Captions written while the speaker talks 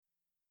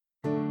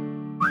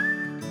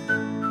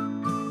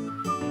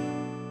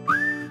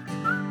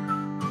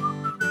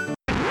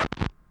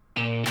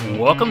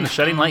Welcome to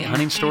Shedding Light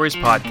Hunting Stories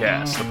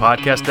Podcast, the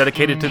podcast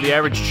dedicated to the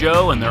average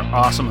Joe and their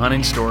awesome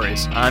hunting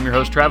stories. I'm your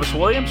host, Travis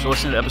Williams. You're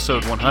listening to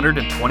episode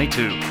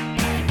 122.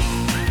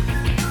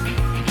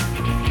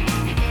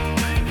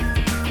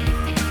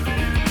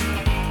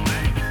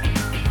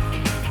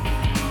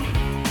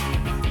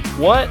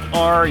 What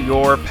are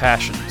your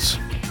passions?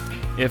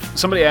 If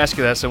somebody asked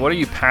you that, say, what are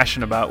you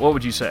passionate about? What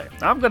would you say?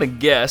 I'm going to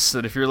guess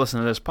that if you're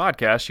listening to this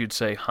podcast, you'd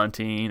say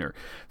hunting or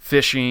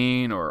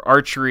fishing or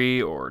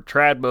archery or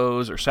trad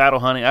bows or saddle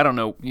hunting. I don't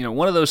know.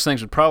 One of those things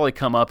would probably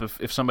come up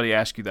if somebody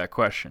asked you that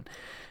question.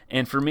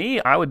 And for me,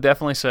 I would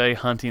definitely say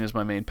hunting is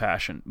my main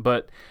passion.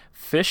 But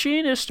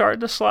fishing is starting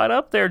to slide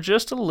up there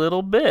just a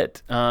little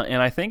bit.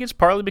 And I think it's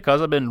partly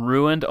because I've been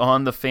ruined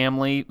on the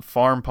family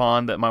farm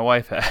pond that my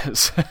wife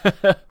has.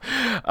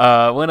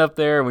 Went up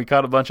there and we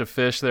caught a bunch of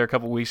fish there a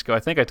couple weeks ago. I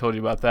think I told you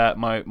about that.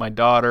 My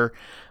daughter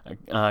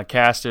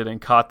casted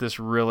and caught this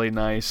really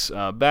nice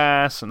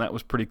bass, and that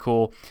was pretty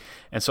cool.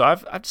 And so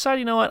I've decided,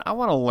 you know what, I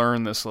want to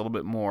learn this a little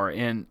bit more.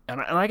 And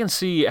I can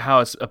see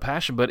how it's a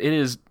passion, but it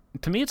is,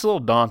 to me, it's a little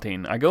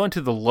daunting. I go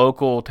into the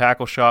local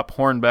tackle shop,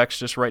 Hornbeck's,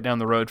 just right down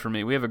the road from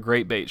me. We have a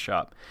great bait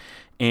shop,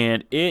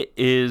 and it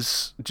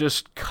is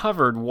just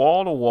covered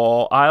wall to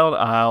wall, aisle to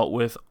aisle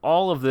with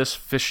all of this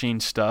fishing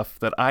stuff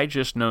that I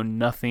just know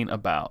nothing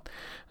about.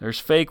 There's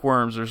fake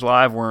worms, there's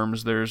live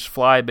worms, there's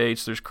fly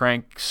baits, there's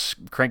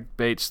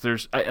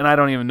crankbaits, and I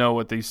don't even know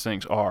what these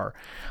things are.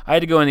 I had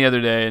to go in the other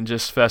day and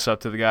just fess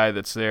up to the guy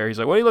that's there. He's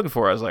like, "What are you looking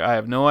for?" I was like, "I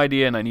have no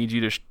idea, and I need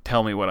you to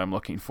tell me what I'm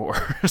looking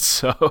for."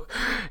 So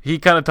he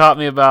kind of taught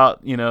me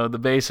about, the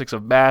basics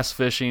of bass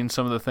fishing,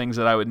 some of the things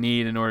that I would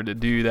need in order to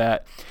do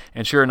that.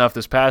 And sure enough,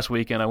 this past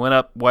weekend, I went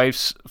up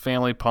wife's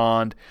family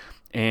pond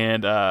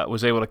and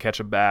was able to catch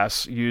a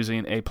bass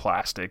using a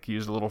plastic,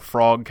 used a little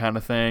frog kind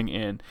of thing,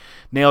 and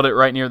nailed it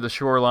right near the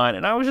shoreline.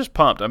 And I was just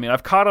pumped. I mean,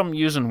 I've caught them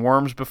using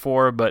worms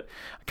before, but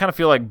I kind of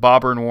feel like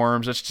bobber and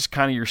worms, that's just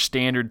kind of your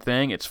standard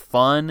thing. It's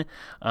fun.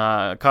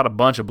 I caught a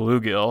bunch of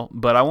bluegill,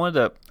 but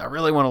I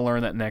really want to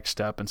learn that next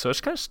step. And so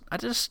I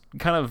just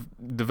kind of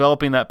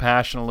developing that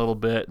passion a little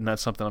bit, and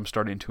that's something I'm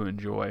starting to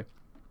enjoy.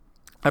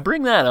 I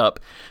bring that up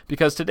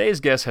because today's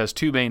guest has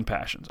two main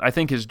passions. I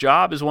think his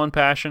job is one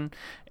passion,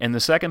 and the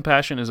second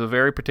passion is a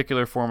very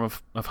particular form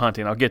of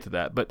hunting. I'll get to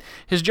that. But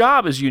his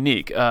job is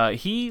unique.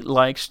 His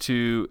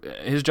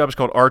job is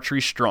called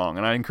Archery Strong,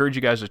 and I encourage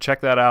you guys to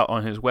check that out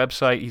on his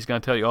website. He's going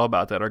to tell you all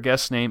about that. Our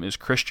guest's name is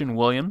Christian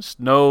Williams,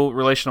 no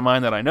relation of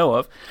mine that I know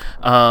of,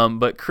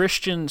 but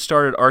Christian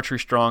started Archery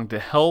Strong to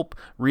help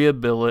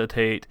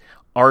rehabilitate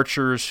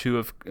archers who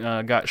have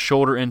got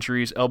shoulder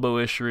injuries, elbow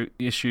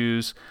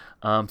issues,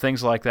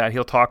 things like that.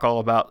 He'll talk all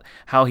about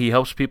how he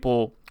helps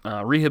people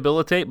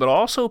rehabilitate, but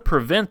also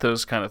prevent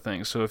those kind of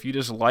things. So if you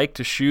just like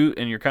to shoot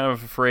and you're kind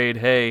of afraid,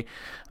 hey,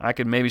 I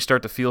could maybe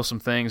start to feel some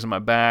things in my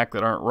back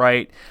that aren't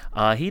right,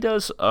 he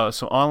does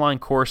some online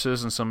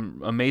courses and some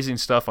amazing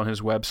stuff on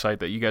his website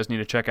that you guys need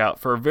to check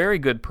out for a very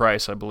good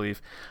price, I believe,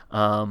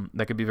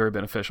 that could be very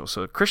beneficial.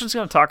 So Christian's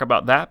going to talk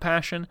about that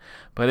passion,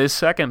 but his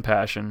second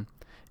passion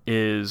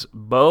is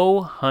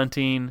bow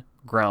hunting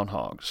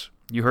groundhogs.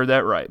 You heard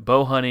that right,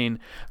 bow hunting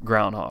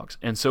groundhogs.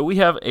 And so we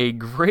have a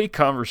great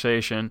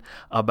conversation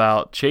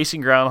about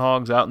chasing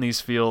groundhogs out in these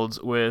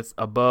fields with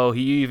a bow.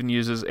 He even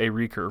uses a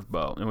recurve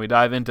bow. And we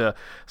dive into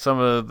some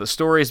of the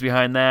stories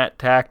behind that,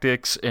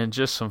 tactics, and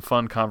just some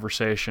fun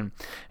conversation.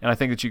 And I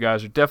think that you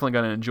guys are definitely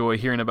going to enjoy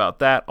hearing about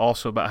that,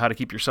 also about how to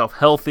keep yourself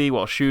healthy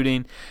while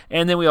shooting.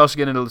 And then we also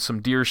get into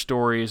some deer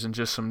stories and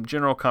just some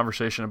general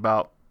conversation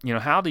about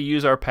how to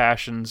use our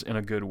passions in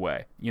a good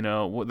way.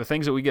 The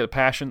things that we get a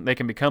passion, they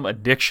can become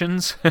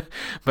addictions,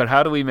 but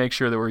how do we make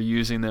sure that we're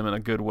using them in a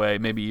good way,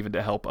 maybe even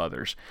to help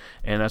others?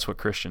 And that's what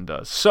Christian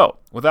does. So,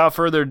 without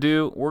further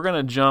ado, we're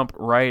going to jump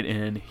right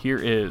in. Here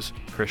is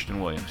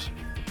Christian Williams.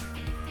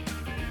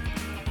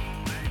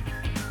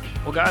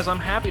 Well, guys, I'm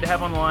happy to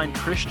have on the line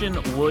Christian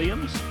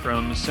Williams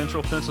from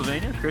Central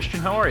Pennsylvania. Christian,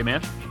 how are you,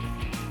 man?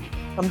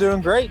 I'm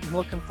doing great. I'm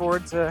looking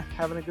forward to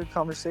having a good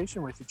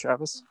conversation with you,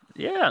 Travis.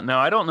 Yeah. Now,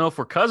 I don't know if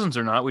we're cousins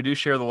or not. We do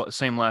share the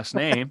same last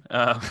name.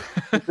 I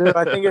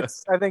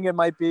think it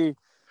might be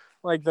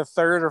like the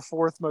third or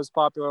fourth most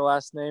popular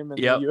last name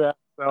in the U.S.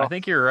 So I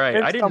think you're right.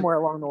 It's somewhere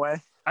along the way.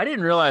 I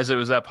didn't realize it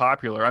was that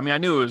popular. I mean, I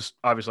knew it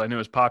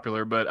was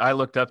popular, but I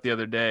looked up the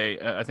other day.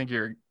 I think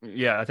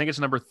it's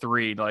number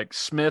 3. Like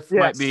Smith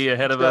might be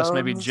ahead of us,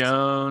 maybe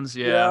Jones.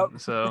 Yeah.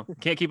 Yep. So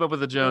can't keep up with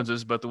the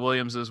Joneses, but the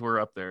Williamses were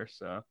up there.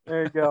 So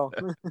there you go.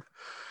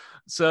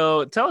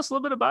 So tell us a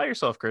little bit about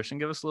yourself, Christian.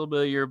 Give us a little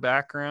bit of your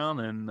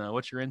background and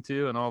what you're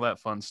into and all that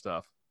fun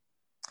stuff.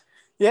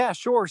 Yeah,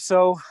 sure.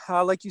 So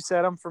like you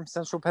said, I'm from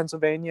Central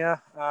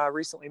Pennsylvania.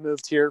 Recently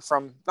moved here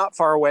from not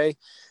far away.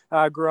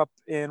 Grew up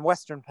in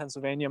Western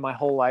Pennsylvania my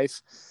whole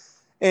life,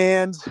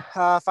 and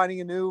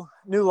finding a new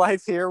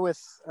life here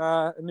with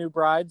a new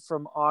bride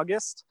from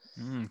August.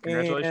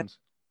 Congratulations!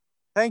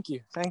 Thank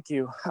you.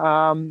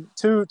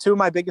 Two of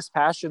my biggest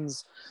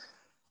passions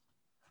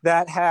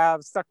that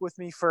have stuck with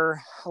me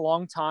for a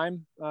long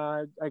time.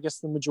 I guess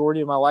the majority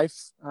of my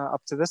life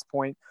up to this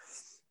point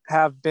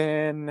have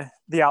been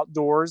the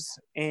outdoors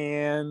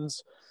and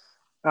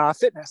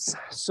fitness.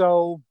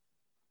 So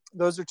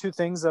those are two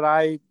things that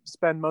I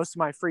spend most of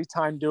my free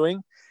time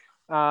doing.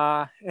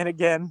 And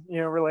again,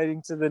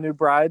 relating to the new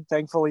bride,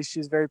 thankfully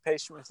she's very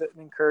patient with it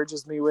and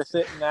encourages me with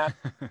it. And that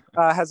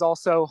has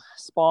also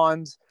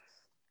spawned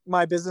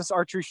my business,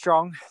 Archery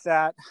Strong,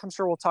 that I'm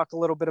sure we'll talk a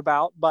little bit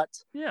about, but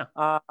Yeah.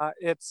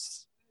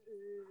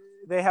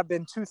 They have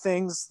been two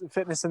things,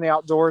 fitness and the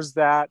outdoors,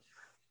 that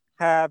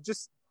have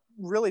just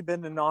really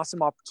been an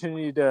awesome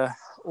opportunity to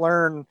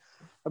learn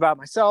about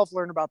myself,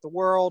 learn about the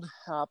world,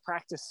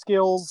 practice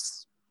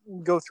skills,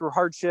 go through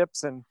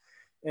hardships and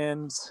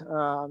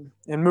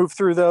move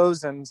through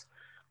those. And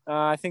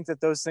I think that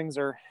those things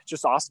are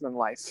just awesome in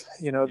life.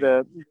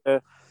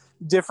 The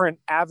different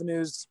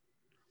avenues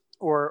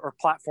or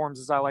platforms,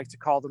 as I like to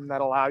call them,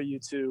 that allow you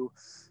to,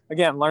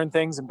 again, learn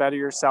things and better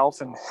yourself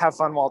and have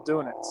fun while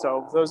doing it.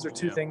 So those are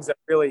two things that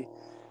really,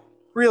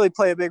 really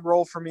play a big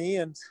role for me,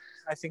 and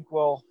I think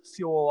will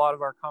fuel a lot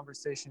of our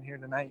conversation here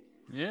tonight.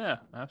 Yeah,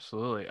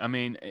 absolutely. I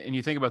mean, and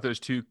you think about those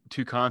two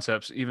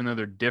concepts, even though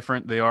they're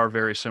different, they are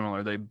very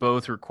similar. They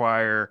both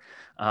require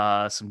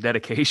some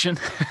dedication.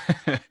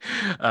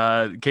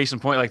 Case in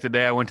point, like the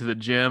day I went to the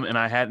gym and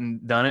I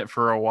hadn't done it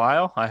for a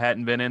while. I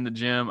hadn't been in the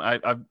gym.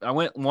 I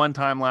went one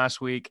time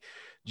last week.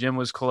 Gym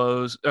was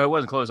closed. It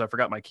wasn't closed. I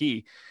forgot my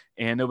key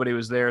and nobody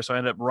was there. So I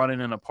ended up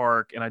running in a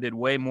park, and I did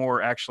way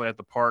more actually at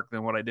the park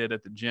than what I did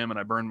at the gym. And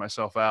I burned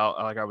myself out.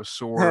 Like I was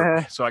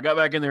sore. So I got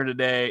back in there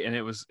today, and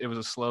it was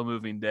a slow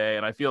moving day.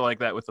 And I feel like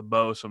that with the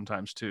bow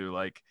sometimes too.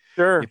 Like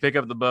Sure. You pick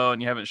up the bow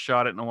and you haven't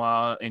shot it in a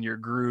while, and your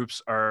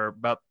groups are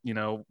about,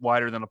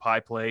 wider than a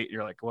pie plate.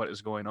 You're like, what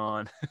is going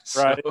on?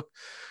 Right. So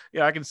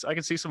yeah, I can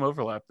see some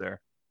overlap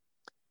there.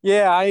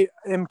 Yeah. I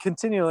am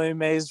continually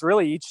amazed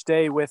really each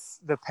day with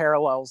the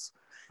parallels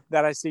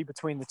that I see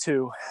between the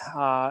two,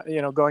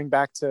 going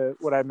back to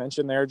what I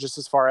mentioned there, just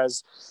as far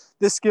as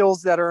the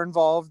skills that are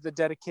involved, the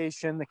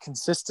dedication, the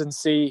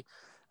consistency,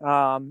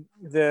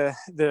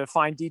 the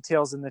fine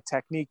details and the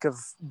technique of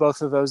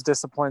both of those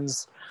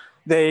disciplines.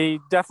 They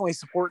definitely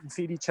support and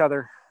feed each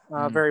other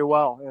very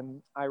well.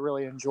 And I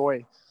really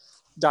enjoy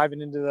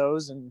diving into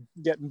those and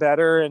getting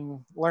better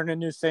and learning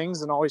new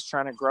things and always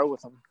trying to grow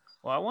with them.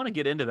 Well, I want to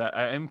get into that.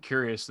 I am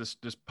curious. This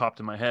just popped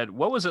in my head.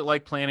 What was it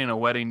like planning a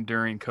wedding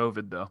during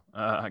COVID, though?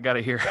 I got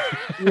to hear.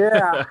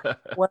 Yeah.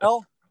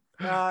 Well,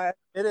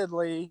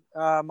 admittedly,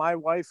 my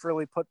wife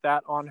really put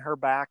that on her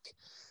back.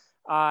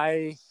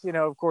 I,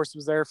 of course,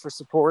 was there for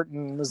support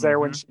and was there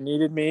when she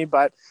needed me,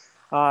 but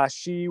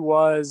she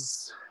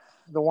was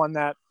the one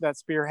that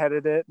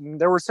spearheaded it. And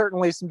there were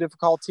certainly some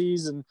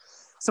difficulties and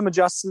some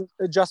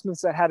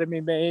adjustments that had to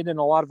be made, and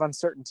a lot of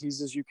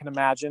uncertainties, as you can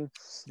imagine.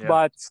 Yeah.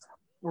 But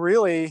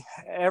really,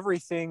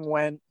 everything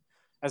went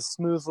as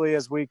smoothly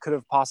as we could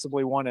have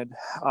possibly wanted.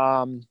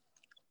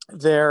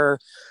 The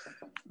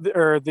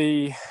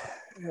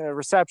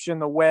reception,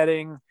 the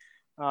wedding,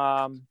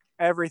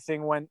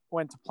 everything went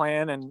to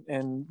plan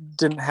and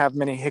didn't have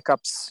many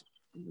hiccups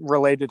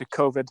related to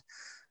COVID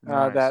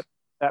that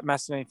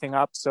messed anything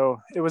up. So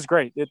it was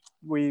great.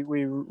 We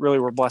really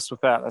were blessed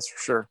with that. That's for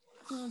sure.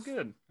 Oh,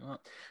 good.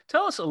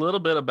 Tell us a little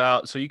bit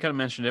about, so you kind of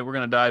mentioned it, we're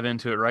going to dive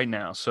into it right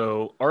now.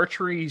 So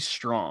Archery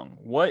Strong,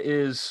 what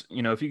is,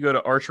 if you go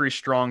to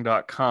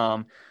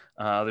archerystrong.com,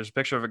 there's a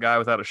picture of a guy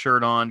without a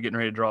shirt on getting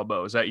ready to draw a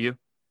bow. Is that you?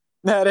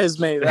 That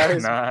is me. That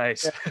is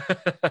nice.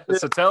 Yeah.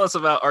 So tell us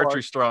about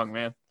Archery Strong,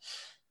 man.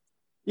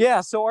 Yeah.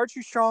 So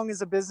Archery Strong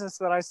is a business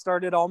that I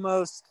started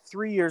almost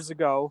 3 years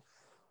ago.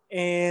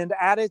 And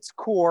at its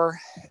core,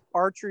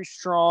 Archery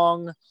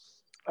Strong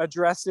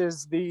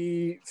addresses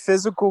the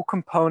physical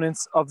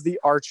components of the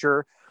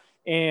archer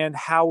and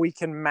how we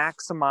can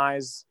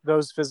maximize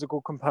those physical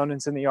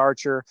components in the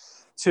archer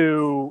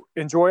to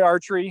enjoy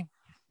archery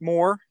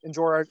more,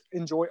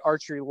 enjoy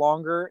archery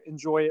longer,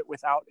 enjoy it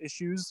without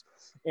issues,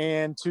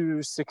 and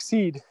to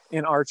succeed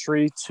in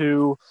archery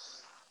to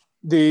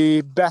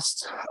the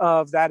best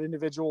of that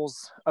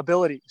individual's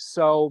ability.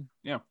 So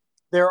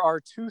there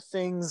are two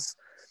things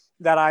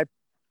that I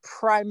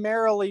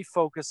primarily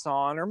focus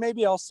on, or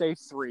maybe I'll say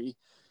three.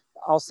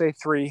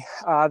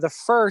 The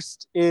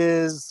first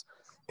is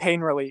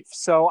pain relief.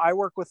 So I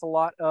work with a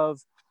lot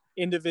of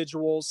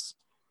individuals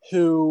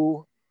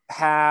who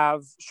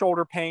have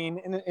shoulder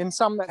pain and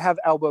some that have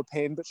elbow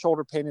pain, but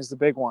shoulder pain is the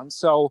big one.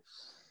 So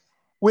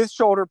with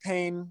shoulder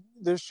pain,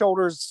 the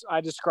shoulders I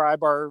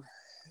describe are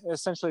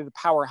essentially the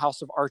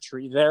powerhouse of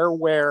archery. They're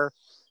where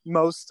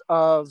most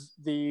of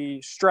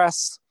the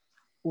stress,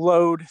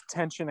 load,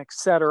 tension,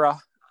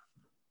 etc.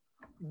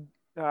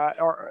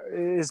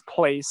 Is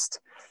placed.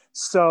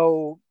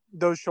 So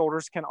those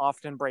shoulders can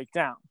often break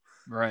down.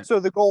 Right. So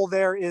the goal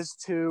there is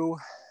to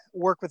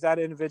work with that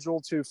individual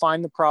to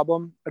find the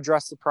problem,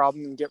 address the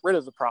problem, and get rid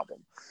of the problem.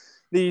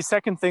 The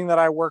second thing that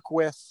I work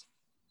with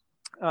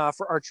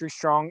for Archery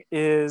Strong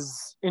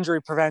is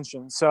injury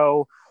prevention.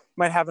 So you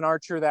might have an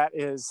archer that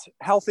is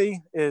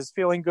healthy, is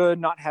feeling good,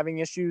 not having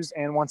issues,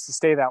 and wants to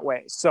stay that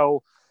way.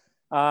 So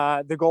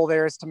the goal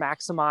there is to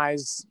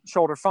maximize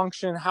shoulder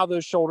function, how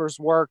those shoulders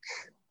work,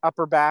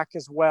 upper back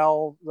as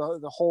well,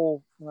 the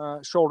whole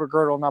shoulder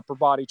girdle and upper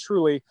body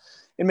truly,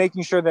 and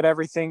making sure that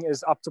everything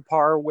is up to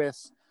par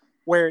with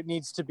where it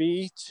needs to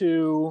be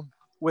to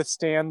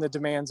withstand the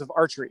demands of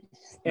archery.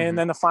 Mm-hmm. And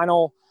then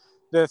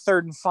the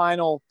third and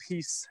final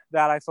piece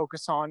that I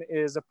focus on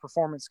is a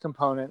performance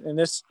component. And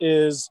this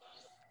is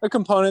a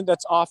component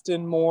that's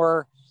often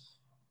more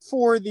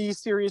for the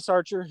serious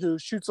archer who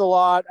shoots a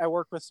lot. I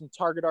work with some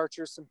target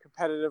archers, some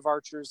competitive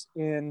archers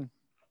in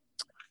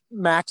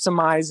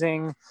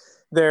maximizing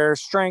their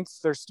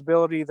strength, their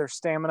stability, their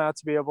stamina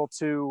to be able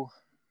to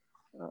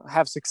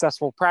have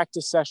successful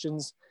practice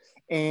sessions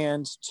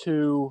and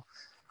to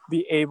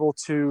be able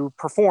to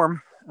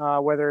perform,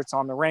 whether it's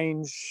on the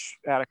range,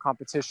 at a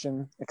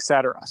competition,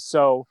 etc.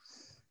 So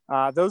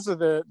those are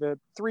the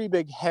three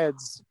big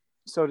heads,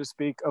 so to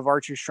speak, of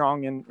Archery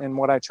Strong and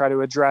what I try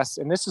to address.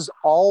 And this is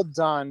all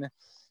done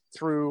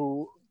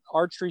through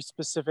archery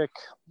specific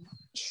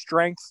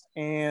strength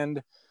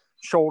and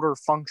shoulder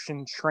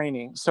function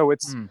training. So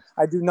it's,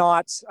 I do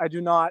not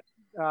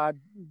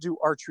do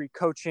archery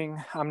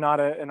coaching. I'm not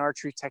an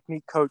archery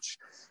technique coach.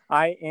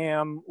 I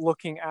am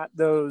looking at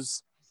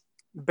those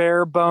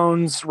bare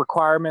bones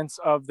requirements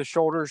of the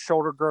shoulders,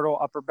 shoulder girdle,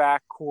 upper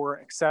back, core,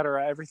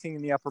 etc., everything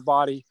in the upper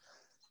body,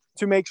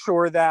 to make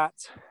sure that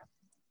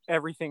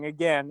everything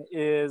again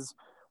is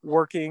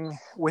working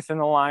within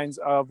the lines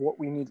of what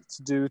we need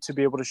to do to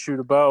be able to shoot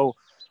a bow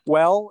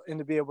well, and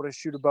to be able to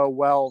shoot a bow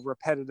well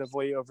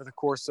repetitively over the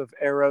course of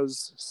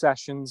arrows,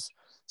 sessions,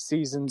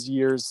 seasons,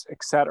 years,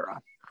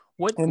 etc.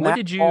 What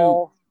did you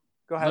go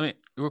ahead.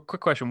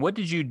 Quick question. What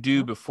did you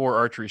do before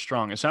Archery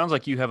Strong? It sounds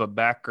like you have a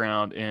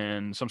background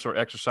in some sort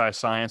of exercise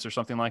science or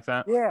something like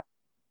that.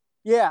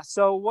 Yeah.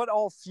 So what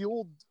all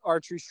fueled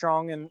Archery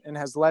Strong and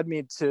has led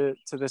me to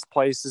this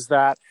place is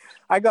that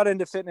I got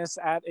into fitness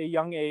at a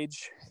young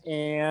age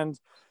and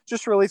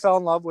just really fell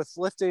in love with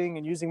lifting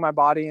and using my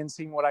body and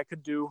seeing what I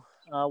could do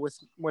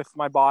with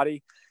my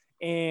body.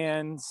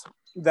 And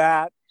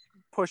that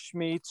pushed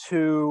me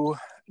to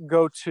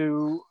go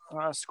to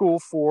school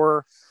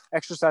for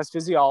exercise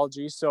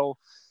physiology. So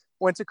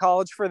went to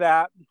college for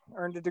that,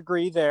 earned a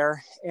degree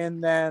there.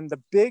 And then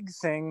the big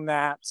thing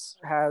that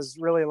has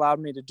really allowed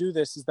me to do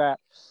this is that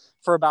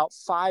for about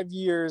 5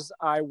 years,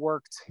 I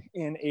worked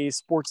in a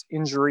sports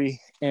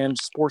injury and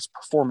sports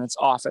performance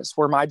office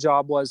where my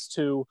job was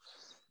to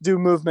do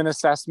movement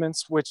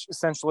assessments, which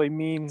essentially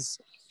means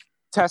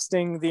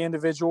testing the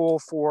individual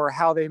for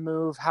how they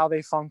move, how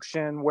they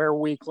function, where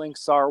weak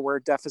links are, where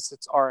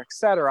deficits are,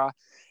 etc.,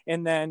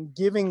 and then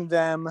giving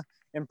them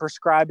and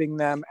prescribing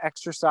them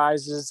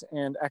exercises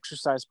and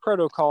exercise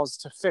protocols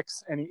to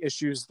fix any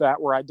issues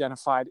that were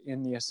identified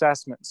in the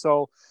assessment.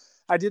 So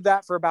I did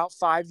that for about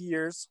 5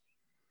 years,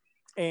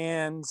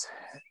 and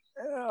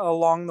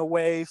along the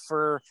way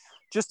for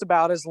just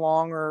about as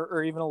long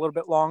or even a little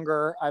bit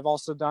longer, I've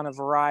also done a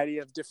variety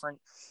of different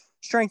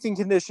strength and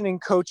conditioning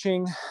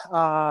coaching,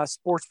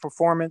 sports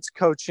performance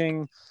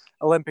coaching,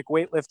 Olympic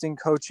weightlifting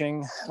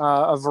coaching,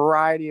 a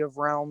variety of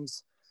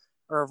realms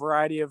or a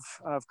variety of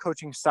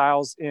coaching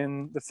styles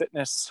in the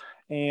fitness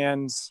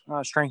and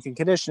strength and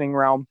conditioning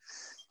realm,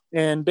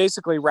 and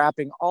basically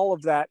wrapping all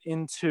of that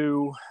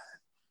into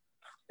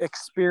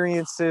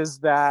experiences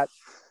that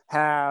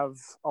have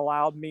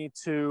allowed me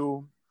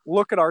to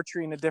look at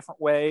archery in a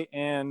different way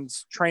and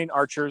train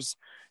archers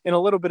in a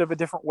little bit of a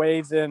different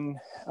way than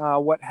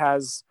what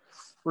has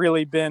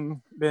really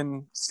been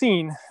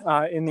seen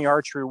in the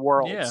archery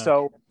world. Yeah.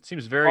 So it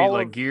seems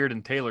very geared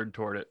and tailored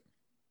toward it.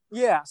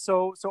 Yeah.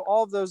 So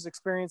all of those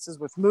experiences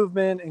with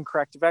movement and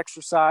corrective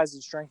exercise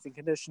and strength and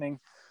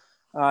conditioning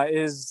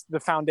is the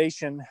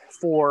foundation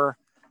for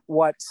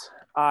what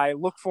I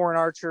look for in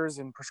archers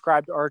and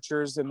prescribe to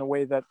archers in the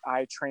way that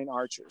I train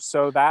archers.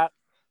 So that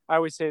I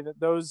always say that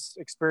those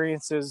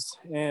experiences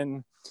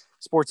in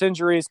sports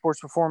injury, sports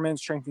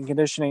performance, strength and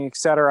conditioning, et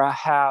cetera,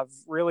 have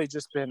really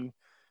just been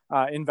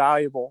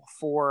invaluable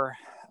for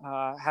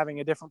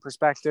having a different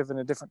perspective and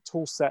a different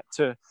tool set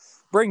to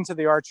bring to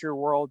the archery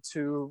world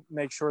to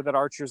make sure that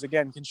archers,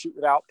 again, can shoot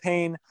without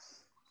pain,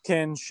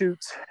 can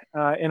shoot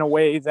in a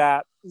way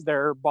that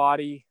their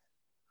body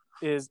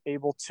is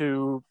able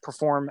to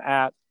perform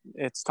at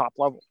its top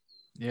level.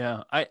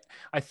 Yeah,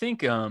 I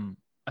think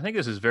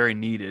this is very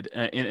needed.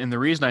 And the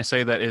reason I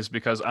say that is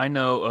because I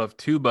know of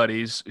two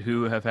buddies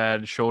who have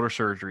had shoulder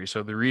surgery.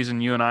 So the reason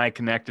you and I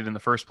connected in the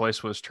first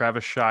place was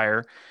Travis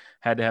Shire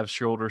had to have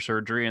shoulder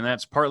surgery, and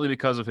that's partly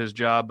because of his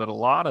job, but a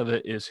lot of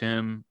it is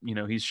him.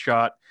 He's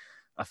shot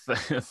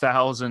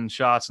 1,000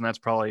 shots, and that's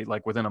probably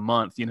like within a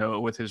month,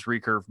 with his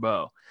recurve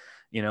bow.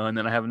 And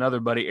then I have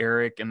another buddy,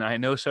 Eric, and I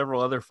know several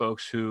other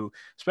folks who,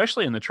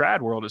 especially in the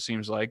trad world, it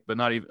seems like, but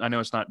not even, I know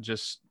it's not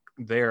just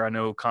there. I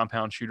know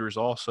compound shooters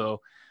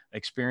also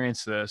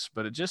experience this,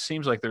 but it just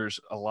seems like there's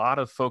a lot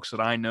of folks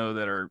that I know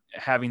that are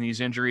having these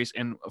injuries.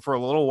 And for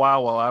a little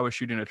while I was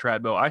shooting a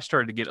trad bow, I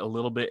started to get a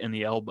little bit in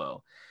the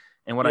elbow.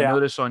 And what I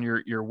noticed on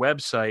your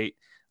website,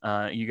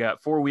 You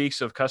got 4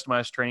 weeks of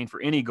customized training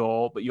for any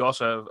goal, but you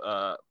also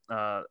have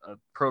a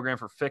program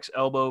for fixed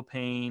elbow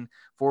pain,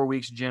 4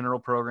 weeks general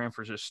program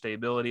for just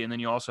stability, and then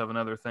you also have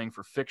another thing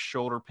for fixed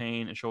shoulder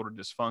pain and shoulder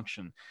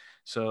dysfunction.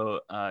 So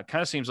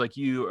kind of seems like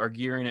you are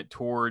gearing it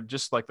toward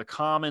just like the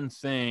common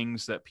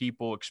things that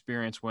people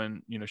experience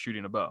when,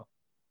 shooting a bow.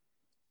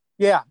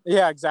 Yeah,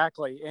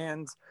 exactly.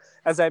 And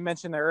as I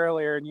mentioned there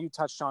earlier, and you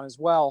touched on as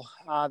well,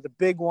 the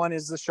big one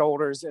is the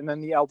shoulders, and then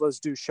the elbows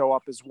do show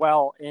up as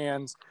well.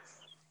 And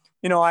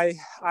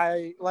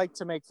I like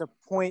to make the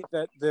point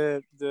that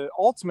the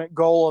ultimate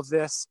goal of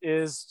this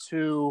is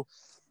to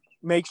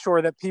make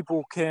sure that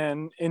people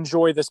can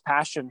enjoy this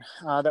passion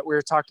that we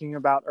were talking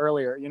about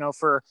earlier.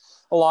 For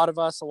a lot of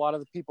us, a lot of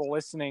the people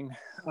listening,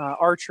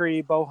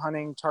 archery, bow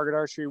hunting, target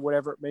archery,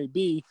 whatever it may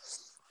be,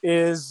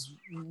 is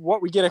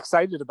what we get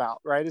excited about,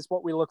 right? It's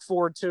what we look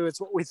forward to. It's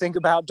what we think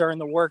about during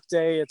the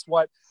workday. It's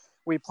what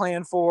we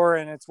plan for,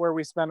 and it's where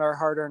we spend our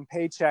hard-earned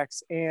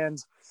paychecks. And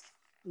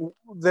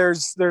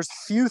there's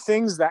few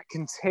things that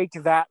can take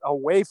that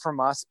away from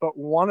us, but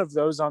one of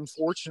those,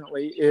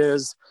 unfortunately,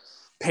 is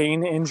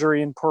pain,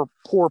 injury, and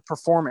poor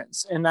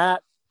performance. And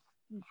that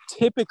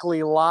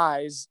typically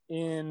lies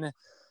in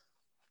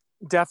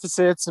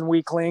deficits and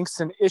weak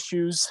links and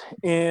issues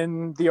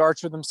in the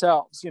archer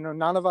themselves.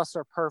 None of us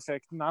are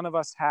perfect. None of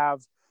us have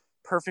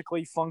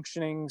perfectly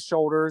functioning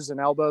shoulders and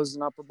elbows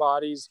and upper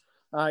bodies,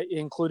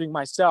 including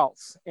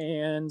myself.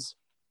 And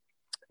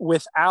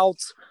without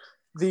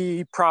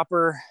the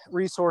proper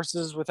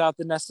resources, without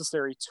the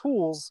necessary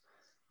tools,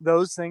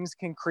 those things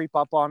can creep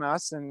up on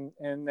us, and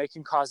they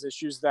can cause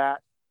issues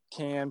that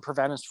can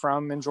prevent us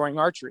from enjoying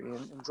archery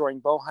and enjoying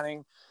bow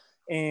hunting.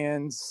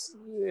 And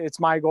it's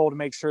my goal to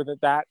make sure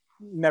that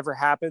never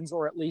happens,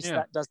 or at least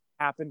that doesn't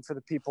happen for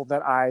the people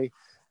that I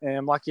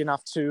am lucky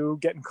enough to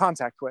get in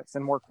contact with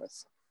and work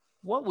with.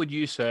 What would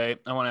you say?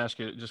 I want to ask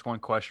you just one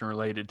question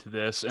related to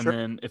this. And Sure.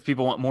 then if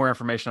people want more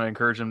information, I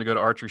encourage them to go to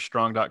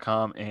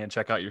archerystrong.com and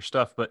check out your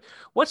stuff. But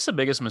what's the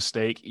biggest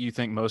mistake you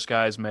think most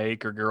guys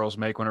make or girls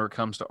make whenever it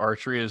comes to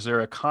archery? Is there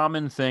a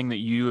common thing that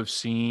you have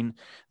seen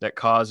that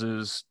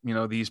causes,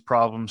 these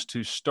problems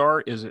to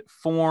start? Is it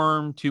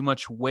form, too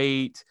much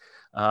weight,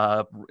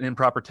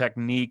 improper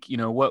technique?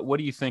 What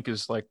do you think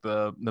is like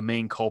the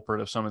main culprit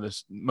of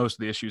most of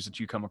the issues that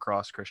you come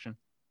across, Christian?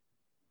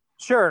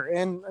 Sure.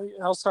 And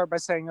I'll start by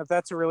saying that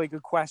that's a really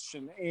good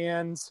question.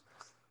 And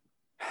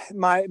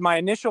my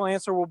initial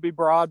answer will be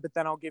broad, but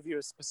then I'll give you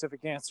a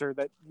specific answer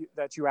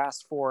that you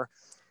asked for.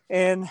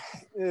 And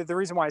the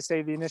reason why I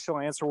say the initial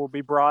answer will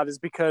be broad is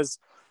because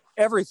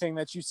everything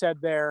that you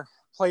said there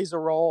plays a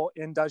role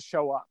and does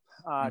show up.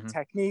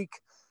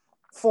 Technique,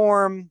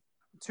 form,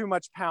 too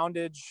much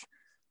poundage,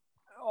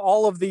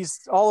 all of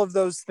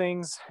those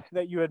things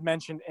that you had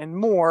mentioned and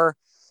more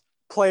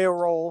play a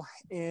role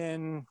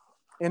in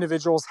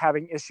individuals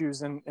having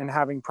issues and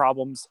having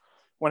problems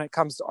when it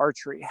comes to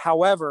archery.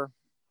 However,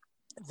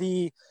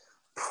 the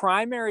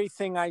primary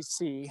thing I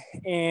see,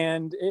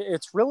 and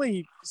it's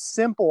really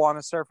simple on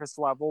a surface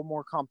level,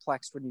 more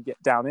complex when you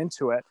get down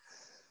into it,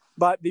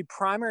 but the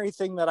primary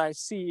thing that I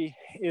see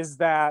is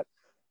that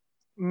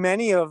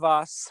many of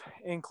us,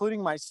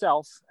 including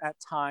myself at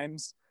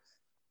times,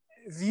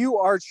 view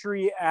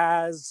archery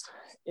as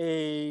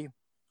a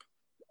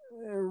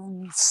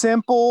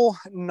simple,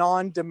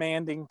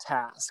 non-demanding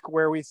task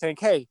where we think,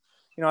 hey,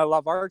 I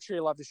love archery.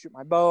 I love to shoot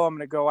my bow. I'm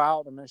going to go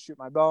out. I'm going to shoot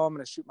my bow. I'm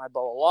going to shoot my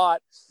bow a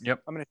lot.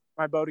 Yep. I'm going to shoot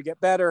my bow to get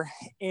better.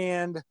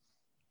 And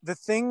the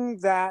thing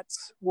that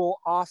will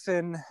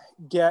often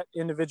get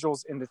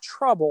individuals into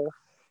trouble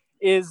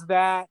is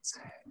that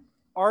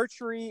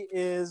archery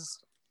is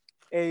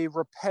a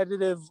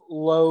repetitive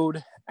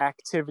load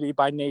activity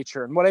by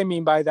nature. And what I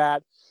mean by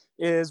that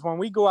is when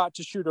we go out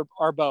to shoot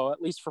our bow,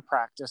 at least for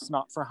practice,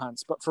 not for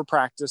hunts, but for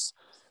practice,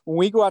 when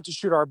we go out to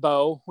shoot our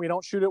bow, we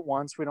don't shoot it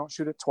once, we don't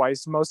shoot it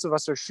twice. Most of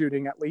us are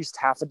shooting at least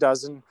half a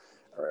dozen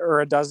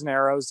or a dozen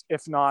arrows,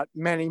 if not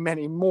many,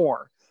 many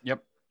more.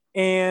 Yep.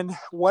 And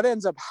what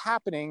ends up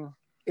happening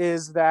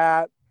is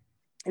that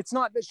it's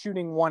not that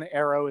shooting one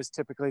arrow is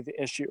typically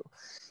the issue.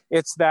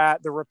 It's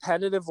that the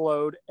repetitive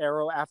load,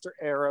 arrow after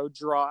arrow,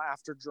 draw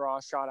after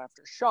draw, shot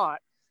after shot,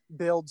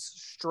 builds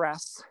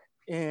stress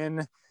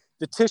in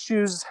the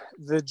tissues,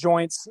 the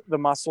joints, the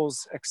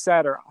muscles,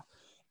 etc.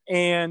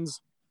 And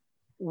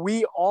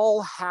we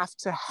all have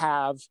to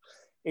have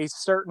a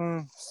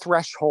certain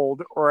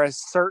threshold or a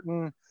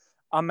certain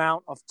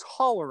amount of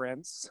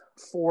tolerance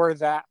for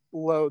that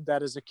load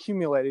that is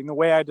accumulating. The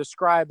way I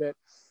describe it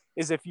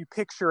is if you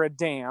picture a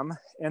dam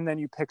and then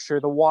you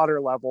picture the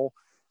water level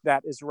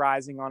that is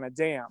rising on a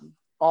dam.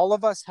 All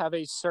of us have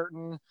a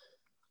certain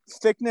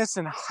thickness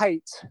and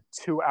height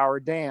to our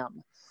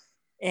dam.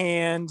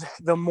 And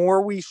the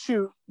more we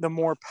shoot, the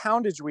more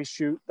poundage we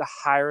shoot, the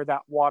higher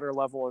that water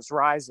level is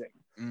rising.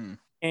 Mm.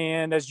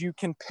 And as you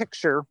can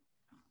picture,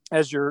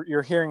 as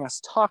you're hearing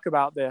us talk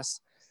about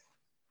this,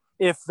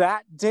 if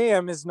that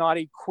dam is not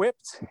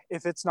equipped,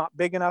 if it's not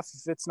big enough,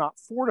 if it's not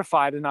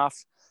fortified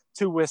enough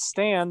to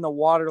withstand the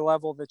water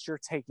level that you're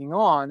taking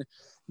on,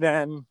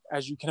 then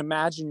as you can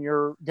imagine,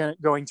 you're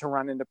going to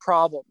run into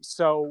problems.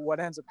 So what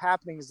ends up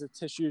happening is the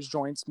tissues,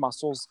 joints,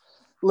 muscles,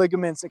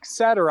 ligaments,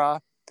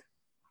 etc.,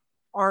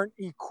 aren't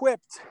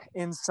equipped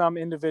in some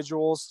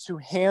individuals to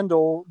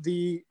handle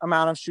the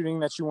amount of shooting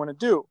that you want to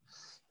do.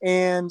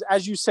 And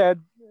as you said,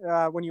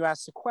 when you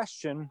asked the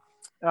question,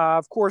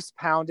 of course,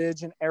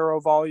 poundage and arrow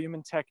volume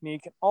and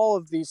technique and all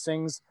of these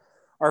things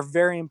are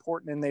very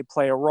important and they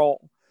play a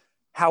role.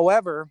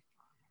 However,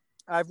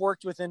 I've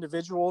worked with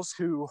individuals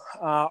who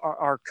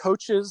are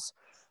coaches.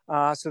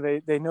 So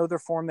they know their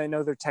form, they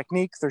know their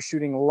technique. They're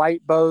shooting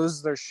light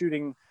bows. They're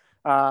shooting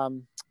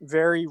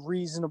very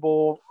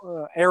reasonable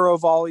arrow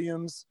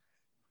volumes,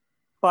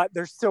 but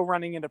they're still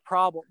running into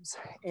problems.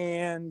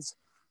 And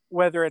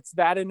whether it's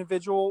that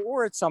individual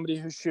or it's somebody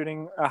who's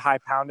shooting a high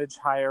poundage,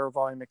 high arrow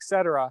volume,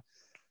 etc.,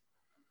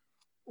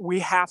 we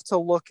have to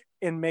look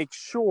and make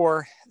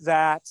sure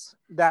that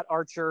that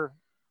archer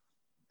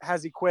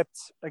has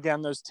equipped,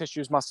 again, those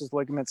tissues, muscles,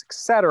 ligaments,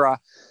 etc.,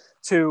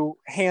 to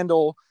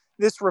handle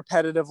this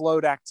repetitive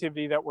load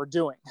activity that we're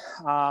doing.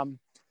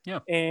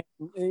 And,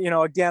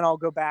 again, I'll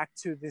go back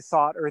to the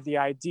thought or the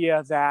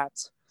idea that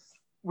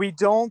we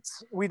don't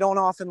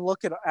often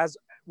look at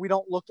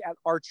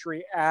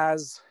archery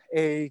as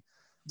a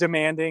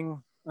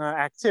demanding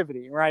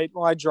activity, right?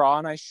 Well, I draw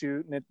and I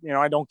shoot and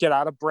I don't get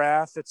out of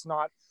breath. It's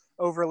not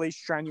overly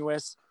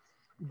strenuous,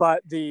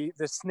 but the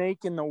snake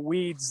in the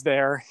weeds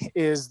there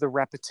is the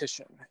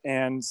repetition.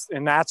 And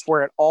that's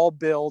where it all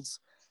builds.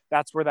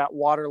 That's where that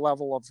water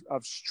level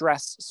of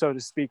stress, so to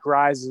speak,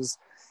 rises.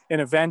 And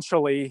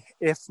eventually,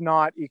 if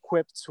not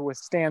equipped to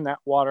withstand that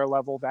water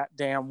level, that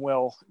dam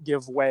will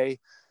give way,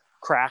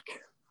 crack,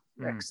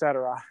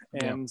 etc.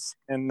 And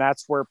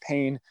that's where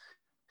pain,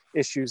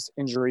 issues,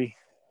 injury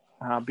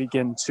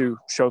begin to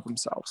show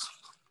themselves.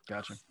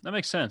 Gotcha. That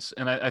makes sense.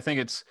 And I think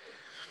it's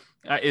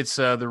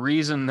the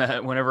reason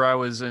that whenever I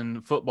was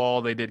in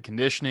football, they did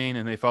conditioning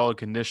and they followed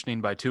conditioning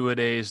by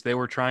two-a-days. They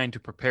were trying to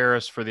prepare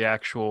us for the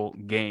actual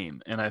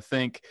game. And I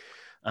think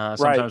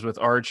sometimes with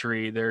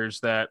archery, there's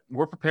that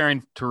we're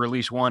preparing to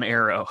release one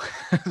arrow.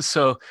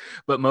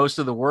 But most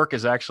of the work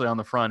is actually on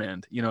the front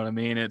end. You know what I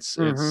mean? It's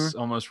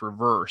almost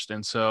reversed.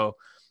 And so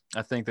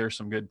I think there's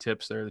some good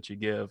tips there that you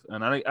give.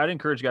 And I'd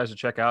encourage you guys to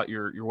check out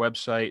your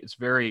website.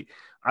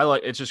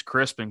 It's just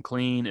crisp and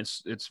clean.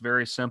 It's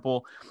very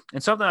simple.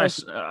 And something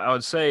I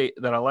would say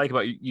that I like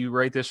about you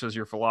rate this as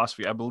your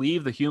philosophy. I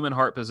believe the human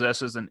heart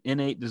possesses an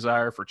innate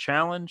desire for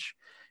challenge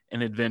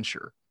and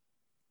adventure.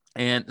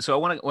 And so I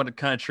want to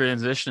kind of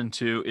transition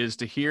to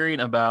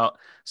hearing about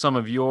some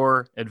of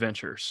your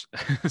adventures.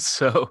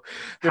 So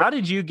how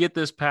did you get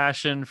this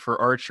passion for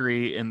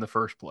archery in the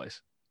first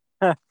place?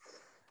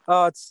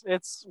 Oh,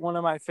 it's one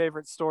of my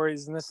favorite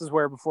stories. And this is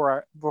where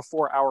before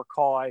our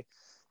call, I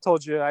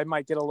told you I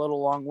might get a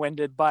little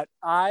long-winded, but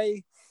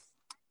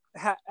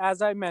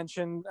as I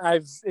mentioned,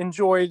 I've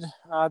enjoyed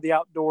the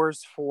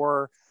outdoors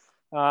for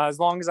as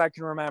long as I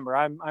can remember.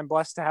 I'm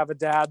blessed to have a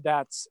dad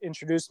that's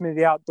introduced me to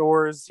the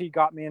outdoors. He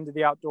got me into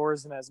the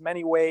outdoors in as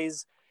many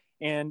ways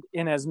and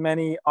in as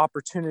many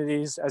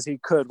opportunities as he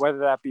could, whether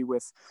that be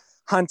with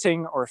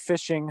hunting or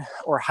fishing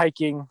or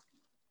hiking.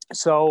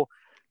 So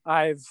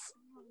I've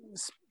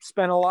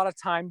spent a lot of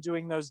time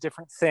doing those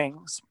different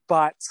things.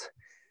 But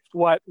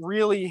what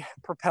really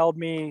propelled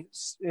me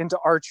into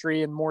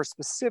archery, and more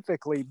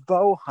specifically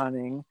bow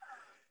hunting,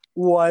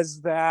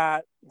 was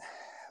that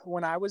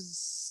when I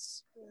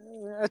was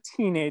a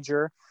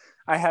teenager,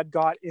 I had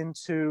got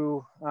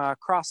into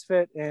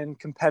CrossFit and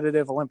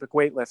competitive Olympic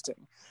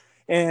weightlifting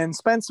and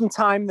spent some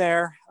time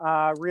there.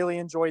 Really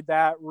enjoyed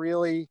that,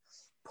 really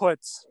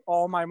put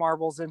all my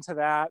marbles into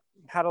that,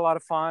 had a lot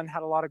of fun,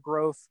 had a lot of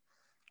growth,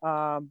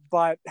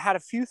 but had a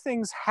few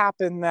things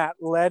happen that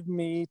led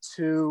me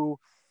to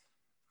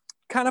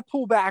kind of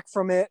pull back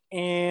from it.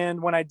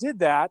 And when I did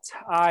that,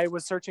 I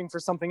was searching for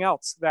something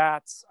else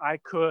that I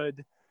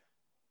could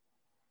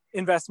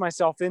invest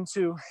myself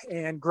into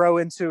and grow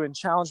into and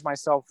challenge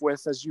myself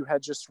with, as you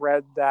had just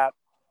read that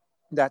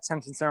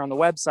sentence there on the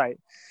website.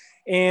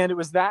 And it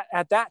was that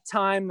at that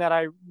time that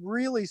I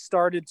really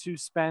started to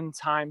spend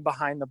time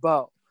behind the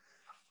bow.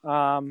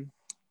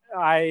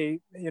 I,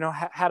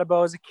 had a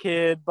bow as a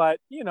kid, but,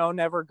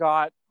 never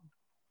got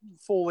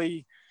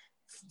fully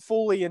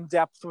in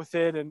depth with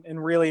it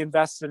and really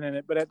invested in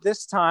it. But at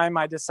this time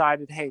I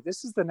decided, hey,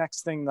 this is the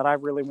next thing that I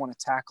really want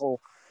to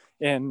tackle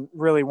and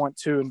really want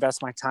to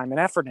invest my time and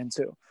effort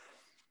into.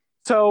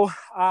 So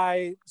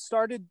I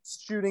started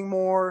shooting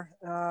more,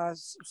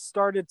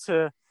 started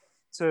to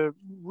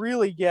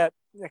really get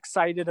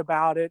excited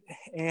about it.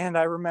 And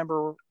I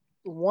remember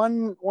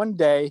one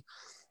day,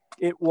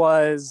 it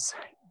was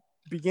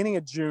beginning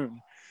of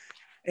June,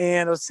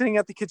 and I was sitting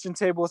at the kitchen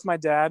table with my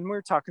dad, and we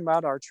were talking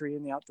about archery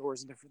and the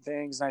outdoors and different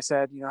things. And I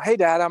said, hey,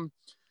 Dad,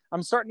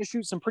 I'm starting to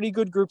shoot some pretty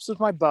good groups with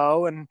my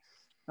bow, and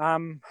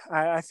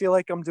I feel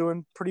like I'm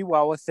doing pretty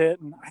well with it,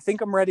 and I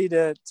think I'm ready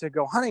to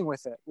go hunting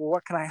with it. Well,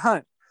 what can I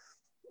hunt?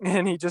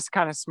 And he just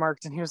kind of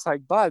smirked and he was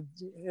like, "Bud,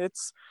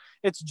 it's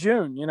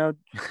June,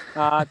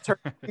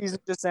 turkey season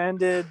just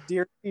ended.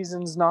 Deer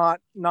season's not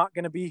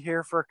going to be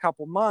here for a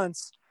couple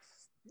months.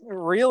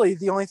 Really,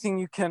 the only thing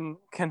you can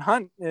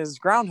hunt is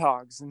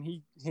groundhogs." And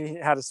he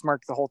had a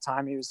smirk the whole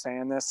time he was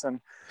saying this.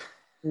 And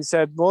he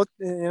said, "Well,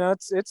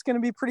 it's going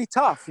to be pretty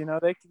tough.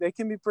 They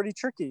can be pretty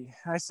tricky."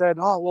 I said,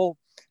 "Oh, well,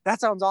 that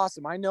sounds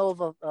awesome. I know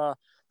of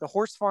the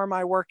horse farm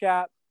I work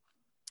at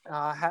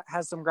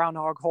has some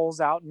groundhog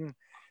holes out in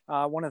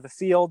one of the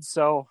fields.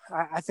 So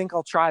I think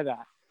I'll try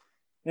that."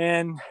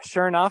 And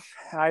sure enough,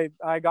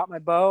 I got my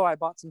bow. I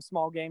bought some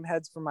small game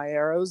heads for my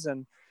arrows,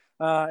 and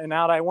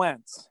out I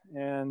went,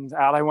 and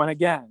out I went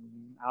again.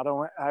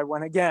 I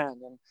went again,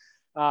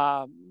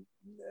 and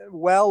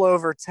well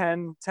over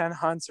 10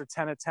 hunts or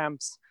 10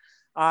 attempts.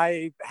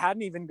 I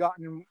hadn't even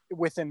gotten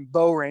within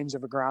bow range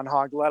of a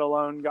groundhog, let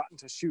alone gotten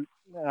to shoot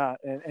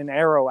an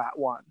arrow at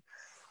one.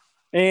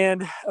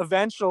 And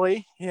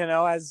eventually,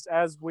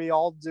 as we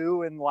all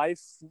do in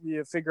life,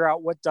 you figure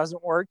out what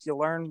doesn't work. You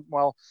learn,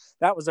 well,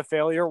 that was a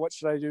failure. What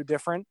should I do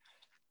different?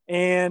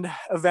 And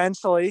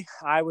eventually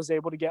I was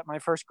able to get my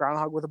first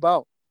groundhog with a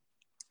bow.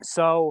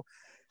 So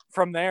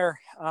from there,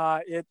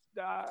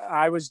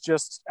 I was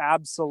just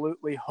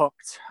absolutely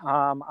hooked.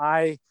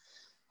 I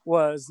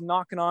was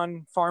knocking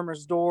on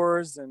farmers'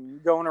 doors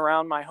and going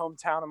around my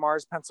hometown of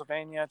Mars,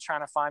 Pennsylvania,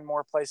 trying to find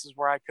more places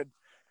where I could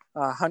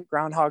hunt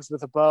groundhogs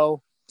with a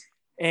bow,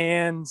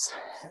 and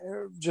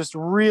just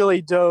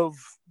really dove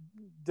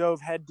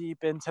head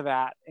deep into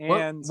that.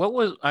 And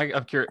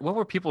I'm curious, what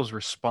were people's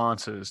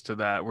responses to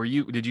that?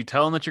 Did you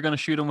tell them that you're going to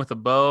shoot them with a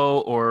bow,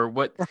 or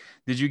what?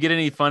 Did you get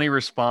any funny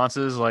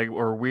responses,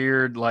 or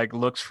weird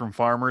looks from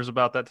farmers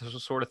about that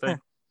sort of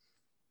thing?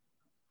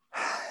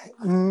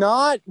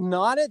 Not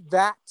at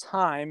that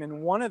time.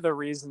 And one of the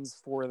reasons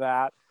for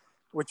that,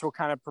 which will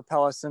kind of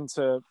propel us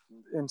into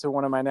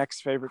one of my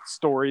next favorite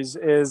stories,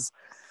 is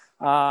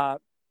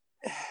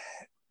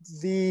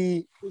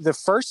the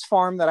first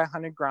farm that I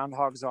hunted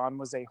groundhogs on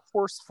was a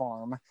horse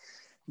farm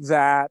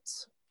that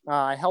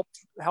I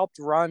helped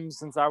run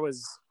since I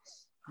was,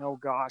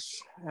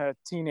 a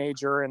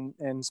teenager,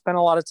 and spent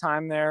a lot of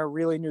time there.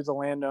 Really knew the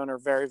landowner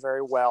very,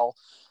 very well,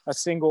 a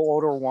single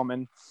older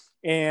woman.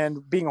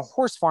 And being a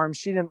horse farm,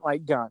 she didn't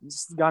like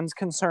guns. Guns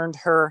concerned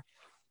her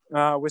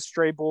with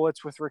stray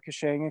bullets, with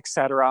ricocheting,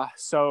 etc.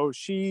 So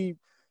she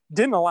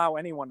didn't allow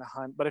anyone to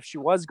hunt. But if she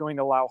was going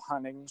to allow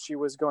hunting, she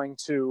was going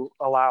to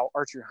allow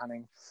archery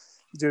hunting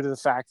due to the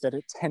fact that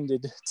it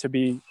tended to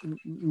be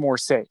more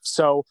safe.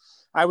 So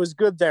I was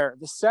good there.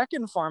 The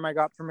second farm I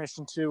got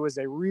permission to was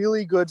a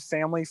really good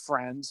family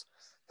friend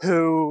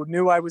who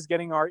knew I was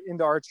getting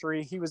into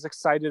archery. He was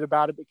excited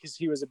about it because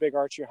he was a big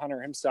archery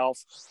hunter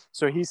himself.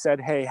 So he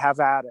said, "Hey,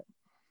 have at it."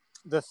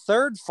 The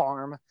third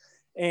farm,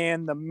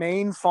 and the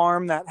main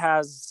farm that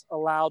has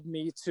allowed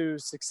me to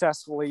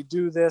successfully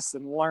do this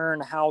and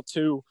learn how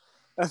to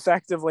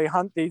effectively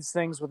hunt these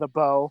things with a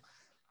bow,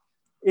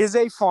 is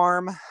a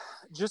farm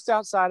just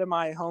outside of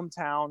my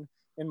hometown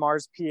in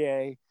Mars,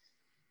 PA.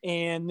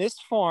 And this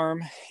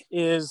farm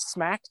is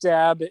smack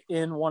dab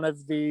in one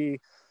of the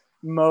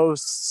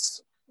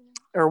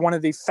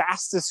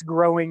fastest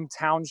growing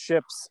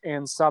townships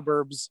and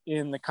suburbs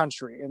in the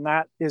country. And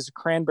that is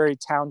Cranberry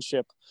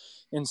Township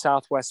in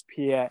Southwest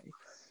PA.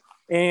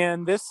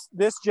 And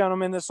this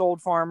gentleman, this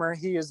old farmer,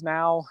 he is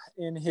now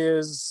in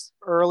his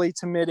early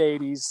to mid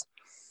 80s.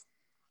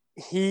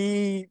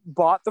 He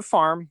bought the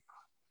farm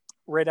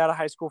right out of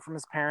high school from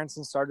his parents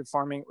and started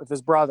farming it with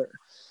his brother.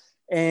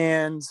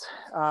 And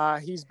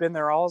he's been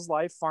there all his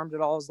life, farmed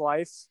it all his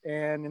life.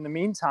 And in the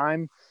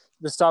meantime,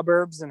 the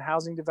suburbs and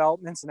housing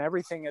developments and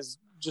everything is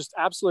just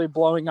absolutely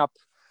blowing up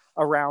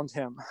around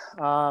him.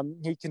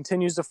 He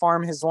continues to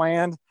farm his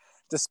land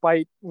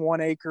despite 1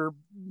 acre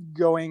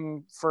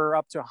going for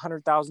up to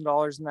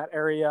 $100,000 in that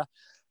area.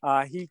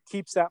 He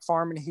keeps that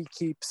farm and he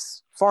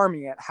keeps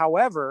farming it.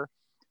 However,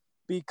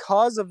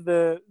 because of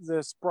the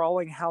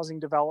sprawling housing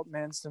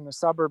developments and the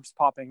suburbs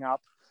popping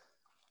up,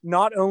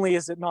 not only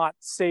is it not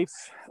safe,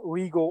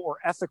 legal, or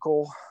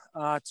ethical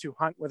to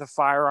hunt with a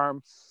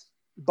firearm,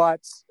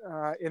 but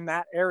in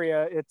that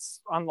area, it's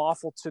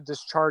unlawful to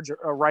discharge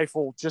a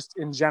rifle just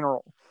in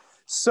general.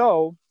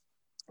 So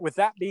with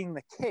that being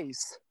the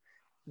case,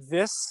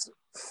 this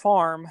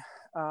farm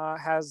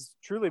has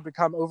truly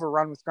become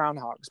overrun with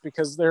groundhogs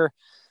because there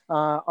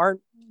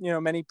aren't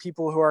many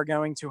people who are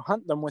going to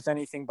hunt them with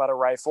anything but a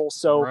rifle.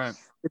 So right.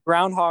 The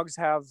groundhogs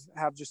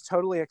have just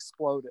totally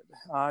exploded,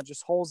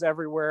 just holes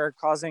everywhere,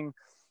 causing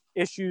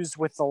issues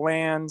with the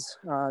land,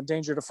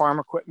 danger to farm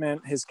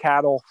equipment, his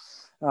cattle,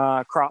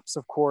 crops,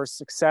 of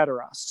course,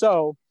 etc.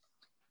 So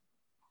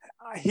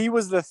he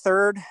was the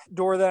third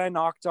door that I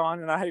knocked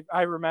on. And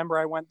I remember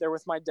I went there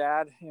with my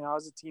dad. I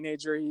was a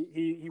teenager.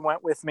 He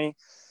went with me,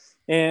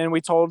 and we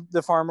told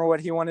the farmer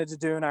what he wanted to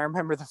do. And I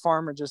remember the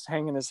farmer just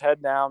hanging his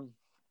head down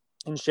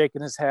and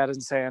shaking his head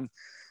and saying,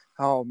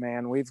 "Oh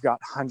man, we've got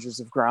hundreds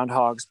of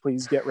groundhogs.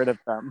 Please get rid of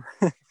them."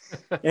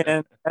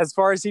 And as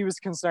far as he was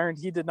concerned,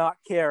 he did not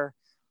care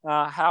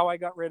how I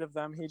got rid of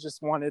them. He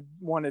just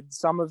wanted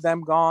some of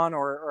them gone,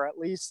 or at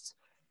least,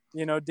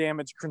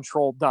 damage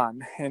control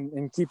done,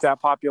 and keep that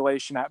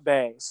population at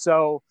bay.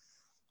 So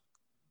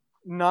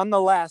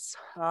nonetheless,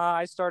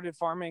 I started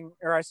hunting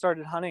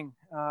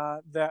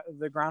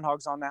the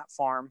groundhogs on that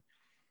farm.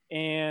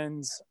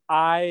 And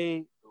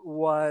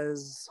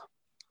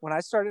when I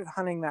started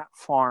hunting that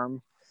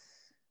farm,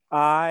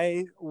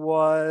 I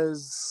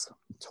was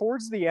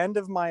towards the end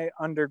of my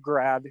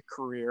undergrad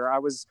career. I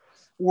was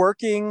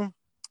working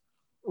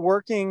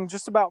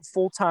just about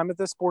full time at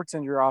the sports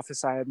injury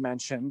office I had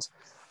mentioned.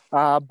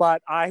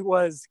 But I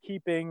was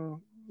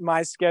keeping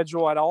my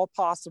schedule at all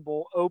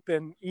possible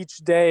open each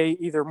day,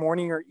 either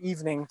morning or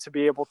evening, to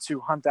be able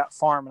to hunt that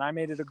farm. And I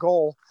made it a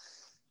goal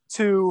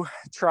to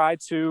try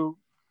to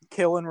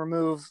kill and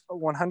remove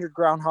 100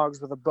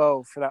 groundhogs with a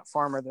bow for that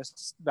farmer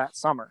that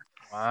summer.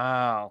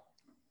 Wow.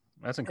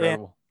 That's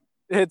incredible.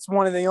 And it's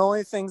one of the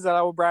only things that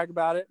I will brag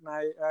about it.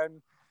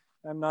 And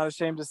I'm not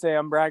ashamed to say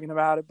I'm bragging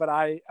about it, but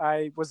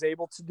I was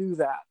able to do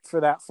that for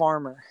that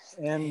farmer.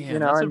 And, Man,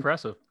 that's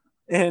impressive.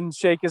 And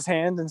shake his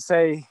hand and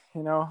say,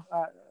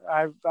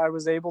 I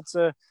was able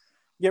to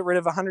get rid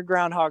of 100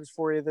 groundhogs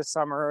for you this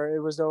summer. It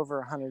was over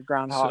 100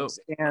 groundhogs.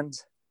 And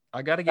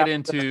I got to get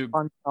into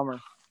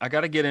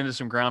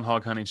some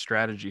groundhog hunting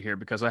strategy here,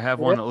 because I have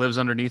one that lives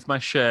underneath my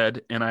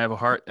shed, and I have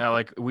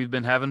we've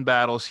been having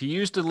battles. He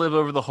used to live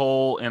over the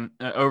hole and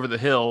over the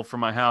hill from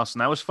my house,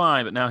 and that was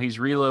fine. But now he's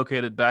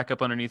relocated back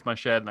up underneath my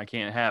shed, and I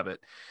can't have it.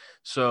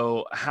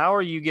 So how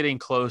are you getting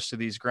close to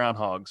these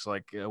groundhogs?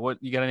 Like, what,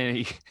 you got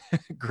any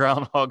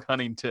groundhog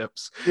hunting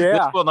tips? Yeah.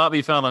 This will not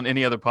be found on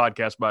any other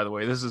podcast, by the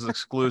way. This is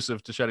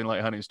exclusive to Shedding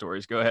Light Hunting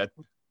Stories. Go ahead.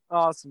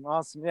 Awesome.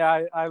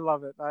 Yeah, I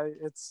love it.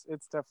 It's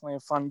definitely a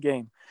fun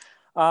game.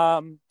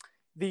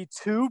 The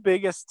two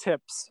biggest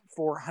tips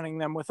for hunting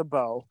them with a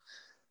bow.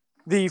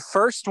 The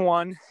first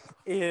one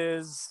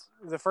and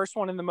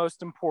the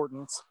most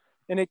important,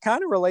 and it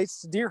kind of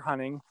relates to deer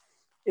hunting,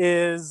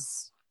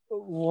 is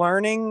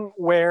learning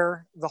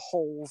where the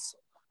holes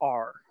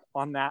are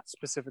on that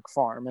specific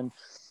farm. And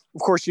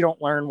of course, you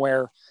don't learn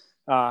where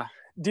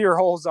deer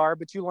holes are,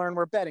 but you learn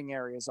where bedding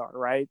areas are,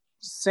 right?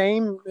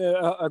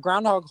 A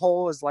groundhog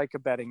hole is like a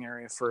bedding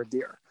area for a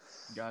deer.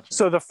 Gotcha.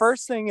 So the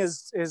first thing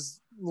is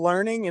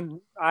learning,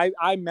 and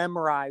I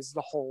memorize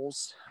the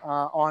holes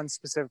on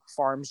specific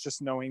farms,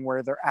 just knowing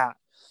where they're at.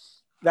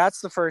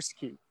 That's the first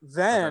key.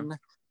 Then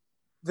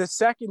the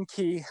second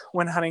key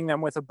when hunting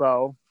them with a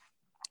bow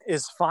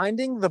is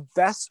finding the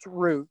best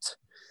route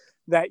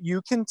that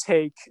you can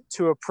take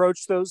to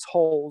approach those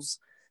holes,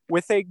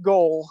 with a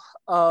goal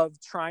of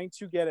trying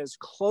to get as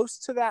close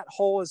to that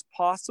hole as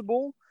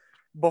possible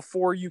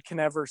before you can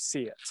ever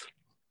see it.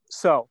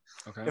 So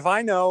if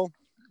I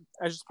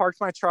just parked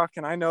my truck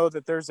and I know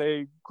that there's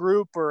a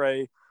group or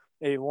a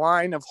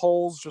line of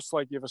holes, just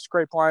like you have a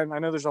scrape line, I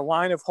know there's a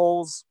line of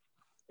holes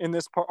on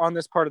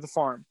this part of the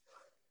farm.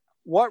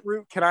 What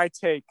route can I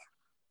take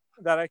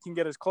that I can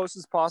get as close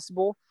as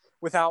possible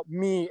without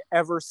me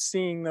ever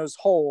seeing those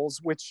holes,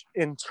 which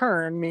in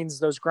turn means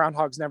those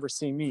groundhogs never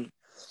see me?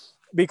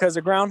 Because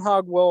a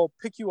groundhog will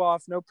pick you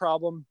off, no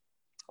problem,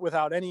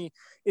 without any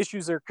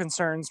issues or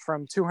concerns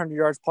from 200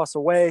 yards plus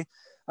away.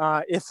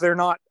 If they're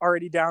not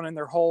already down in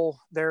their hole,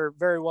 they're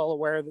very well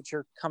aware that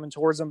you're coming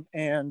towards them,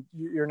 and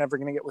you're never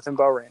going to get within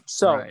bow range.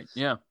 So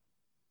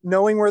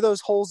knowing where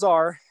those holes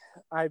are,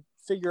 I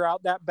figure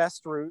out that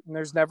best route, and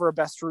there's never a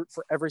best route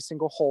for every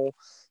single hole.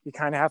 You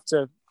kind of have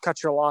to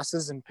cut your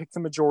losses and pick the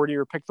majority,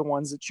 or pick the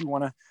ones that you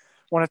want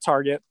to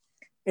target.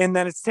 And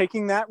then it's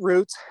taking that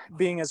route,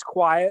 being as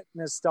quiet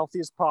and as stealthy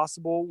as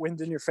possible.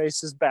 Wind in your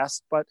face is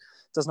best, but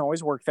it doesn't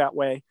always work that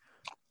way.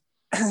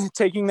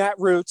 Taking that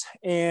route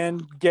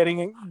and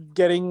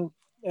getting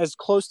as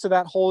close to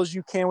that hole as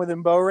you can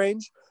within bow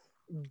range,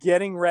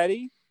 getting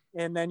ready,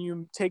 and then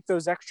you take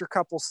those extra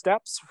couple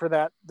steps for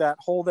that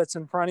hole that's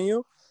in front of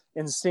you,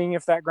 and seeing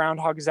if that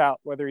groundhog is out,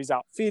 whether he's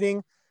out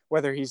feeding,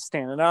 whether he's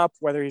standing up,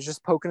 whether he's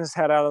just poking his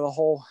head out of the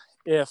hole.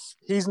 If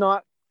he's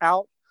not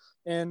out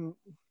and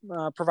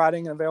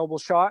providing an available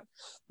shot,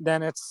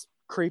 then it's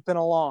creeping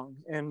along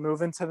and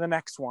moving to the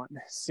next one,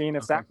 seeing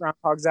if that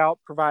groundhog's out,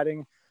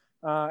 providing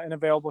an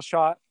available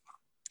shot.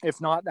 If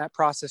not, that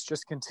process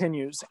just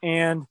continues.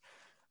 And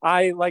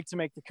I like to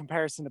make the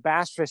comparison to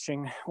bass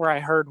fishing, where I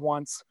heard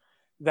once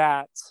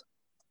that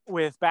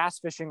with bass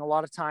fishing, a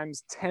lot of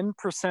times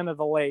 10% of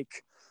the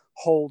lake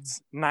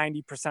holds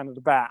 90% of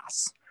the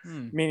bass.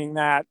 Meaning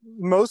that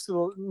in most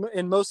of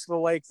the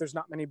lake, there's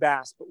not many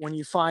bass, but when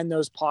you find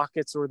those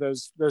pockets or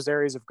those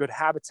areas of good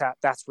habitat,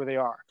 that's where they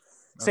are.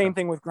 Same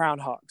thing with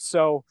groundhogs.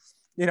 So,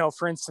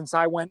 for instance,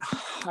 I went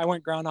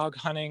groundhog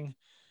hunting.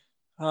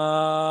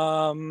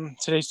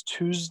 Today's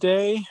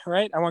Tuesday,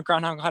 right? I went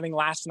groundhog hunting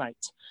last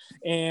night,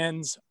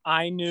 and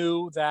I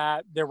knew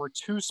that there were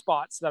two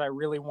spots that I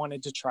really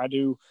wanted to try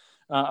to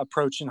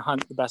approach and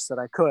hunt the best that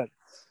I could.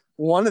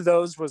 One of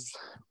those was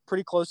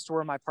pretty close to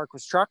where my park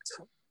was trucked.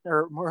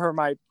 Or where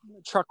my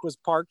truck was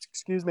parked,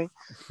 excuse me.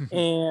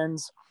 And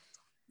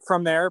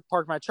from there,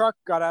 parked my truck,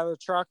 got out of the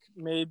truck,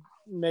 made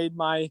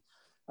my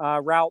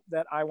route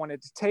that I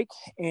wanted to take,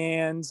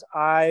 and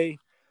I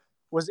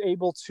was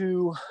able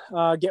to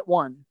get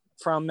one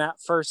from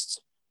that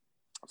first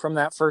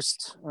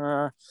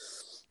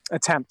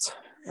attempt,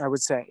 I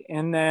would say.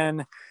 And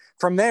then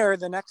from there,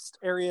 the next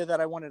area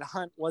that I wanted to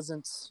hunt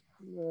wasn't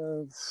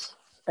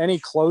any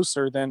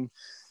closer than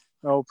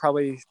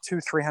probably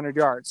 200-300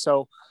 yards.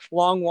 So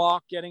long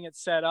walk, getting it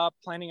set up,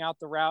 planning out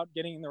the route,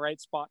 getting in the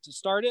right spot to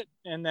start it,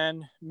 and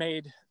then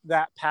made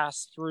that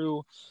pass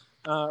through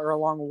or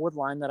along a wood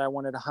line that I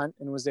wanted to hunt,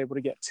 and was able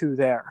to get 2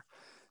 there.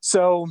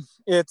 So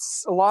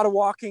it's a lot of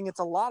walking. It's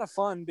a lot of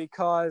fun,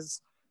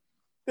 because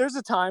there's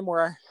a time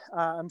where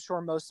I'm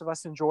sure most of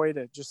us enjoy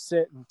to just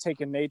sit and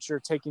take in nature,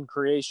 take in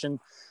creation,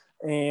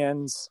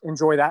 and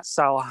enjoy that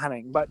style of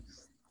hunting. But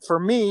for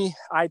me,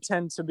 I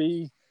tend to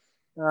be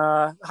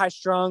high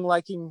strung,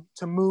 liking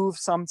to move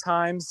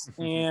sometimes.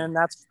 And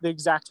that's the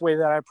exact way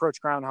that I approach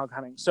groundhog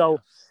hunting.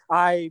 So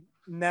I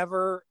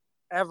never,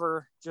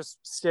 ever just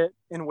sit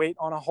and wait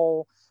on a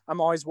hole. I'm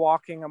always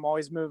walking, I'm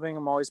always moving,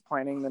 I'm always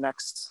planning the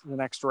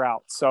next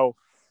route. So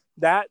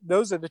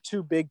those are the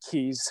 2 big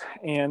keys,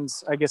 and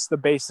I guess the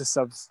basis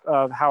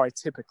of how I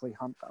typically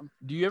hunt them.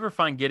 Do you ever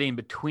find getting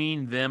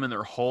between them and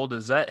their hole,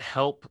 does that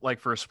help? Like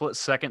for a split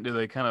second, do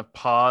they kind of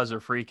pause or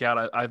freak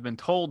out? I've been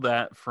told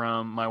that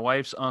from my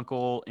wife's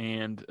uncle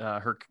and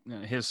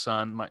his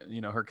son,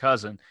 her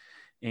cousin.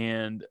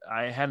 And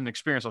I had an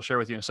experience I'll share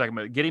with you in a second,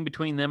 but getting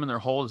between them and their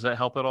hole, does that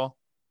help at all?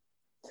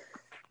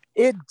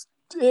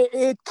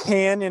 It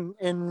can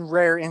in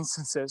rare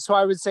instances. So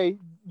I would say,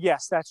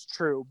 yes, that's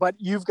true. But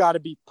you've got to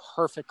be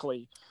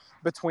perfectly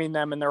between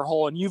them and their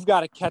hole. And you've got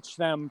to catch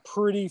them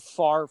pretty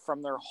far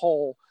from their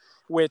hole,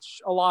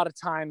 which a lot of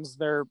times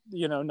they're,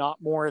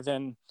 not more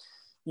than,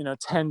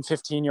 10,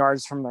 15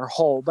 yards from their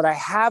hole. But I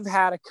have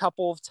had a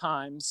couple of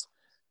times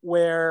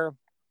where,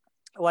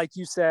 like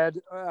you said,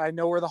 I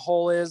know where the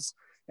hole is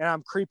and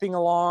I'm creeping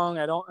along.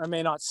 I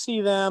may not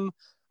see them.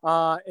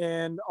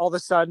 And all of a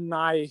sudden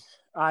I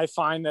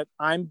find that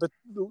I'm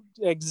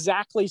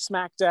exactly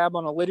smack dab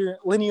on a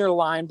linear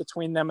line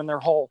between them and their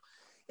hole.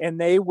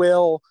 And they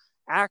will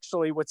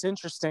actually, what's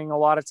interesting a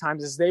lot of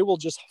times is they will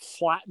just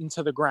flatten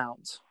to the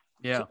ground.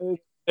 Yeah. So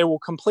they will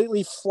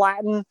completely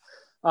flatten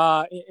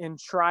and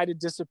try to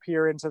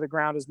disappear into the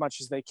ground as much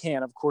as they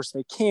can. Of course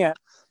they can't,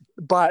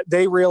 but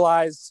they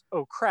realize,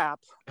 oh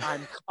crap,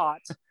 I'm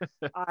caught.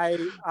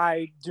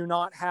 I do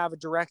not have a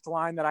direct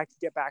line that I can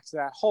get back to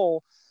that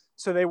hole.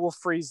 So they will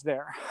freeze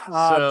there.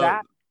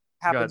 That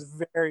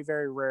happens very,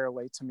 very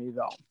rarely to me,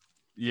 though.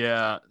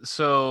 Yeah.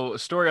 So,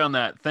 story on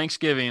that.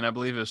 Thanksgiving, I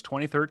believe it was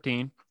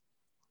 2013.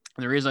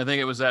 And the reason I think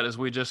it was that is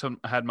we just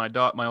had my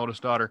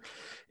oldest daughter,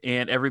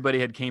 and everybody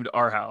had came to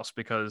our house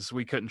because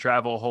we couldn't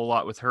travel a whole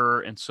lot with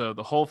her. And so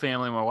the whole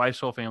family, my wife's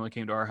whole family,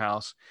 came to our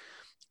house.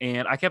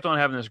 And I kept on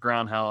having this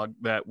groundhog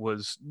that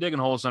was digging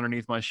holes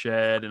underneath my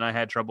shed, and I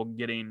had trouble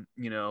getting,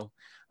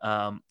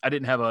 I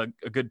didn't have a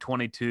good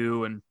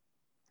 22. And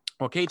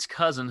well, Kate's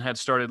cousin had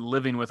started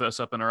living with us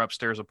up in our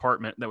upstairs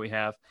apartment that we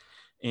have.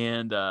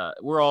 And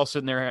we're all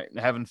sitting there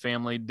having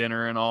family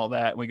dinner and all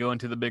that. We go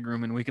into the big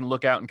room and we can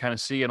look out and kind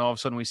of see. And all of a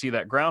sudden we see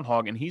that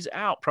groundhog, and he's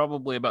out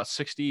probably about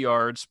 60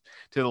 yards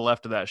to the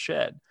left of that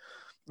shed.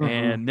 Mm-hmm.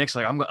 And Nick's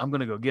like, I'm going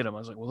to go get him. I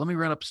was like, well, let me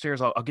run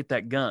upstairs. I'll get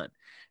that gun.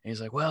 And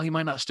he's like, well, he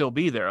might not still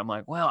be there. I'm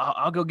like, well,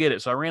 I'll go get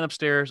it. So I ran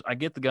upstairs. I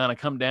get the gun. I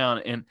come down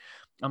and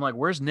I'm like,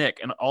 where's Nick?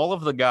 And all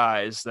of the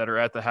guys that are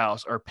at the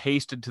house are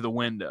pasted to the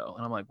window.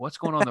 And I'm like, what's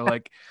going on? They're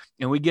like,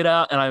 and we get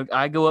out and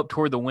I go up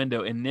toward the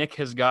window, and Nick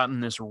has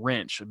gotten this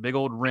wrench, a big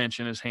old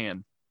wrench in his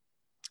hand.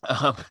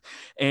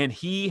 And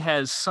he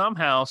has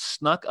somehow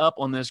snuck up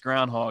on this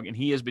groundhog, and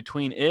he is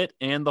between it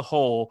and the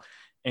hole.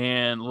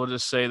 And we'll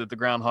just say that the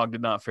groundhog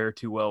did not fare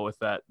too well with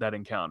that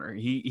encounter.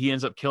 He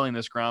ends up killing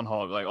this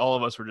groundhog. Like, all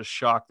of us were just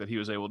shocked that he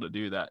was able to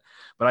do that.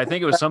 But I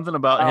think it was something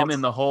about him in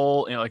the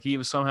hole, like he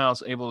was somehow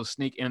able to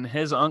sneak in.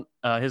 His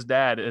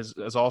dad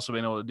has also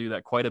been able to do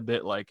that quite a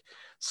bit. Like,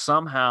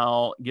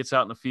 somehow gets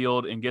out in the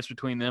field and gets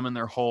between them and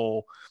their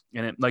hole.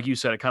 And it, like you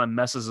said, it kind of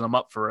messes them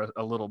up for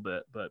a little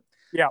bit. But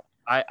yeah.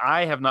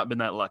 I have not been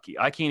that lucky.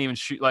 I can't even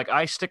shoot. Like,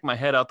 I stick my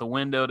head out the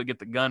window to get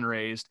the gun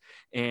raised,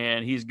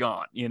 and he's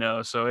gone,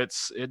 so it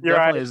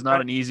definitely is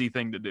not an easy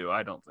thing to do,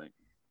 I don't think.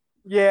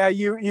 Yeah.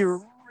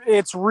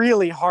 It's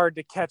really hard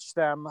to catch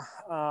them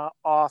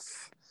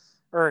off,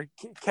 or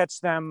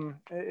catch them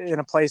in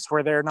a place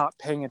where they're not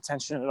paying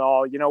attention at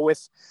all,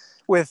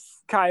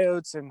 with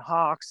coyotes and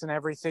hawks and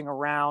everything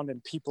around,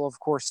 and people, of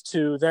course,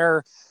 too,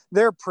 they're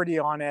pretty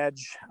on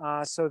edge.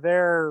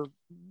 So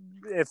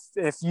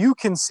if you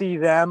can see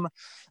them,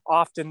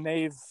 often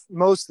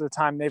most of the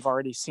time they've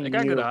already seen you. They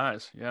got good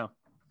eyes. Yeah.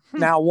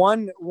 Now,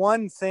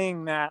 one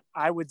thing that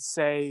I would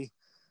say,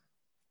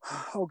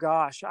 oh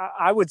gosh,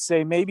 I would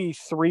say maybe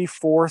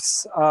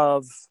 3/4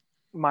 of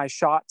my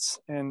shots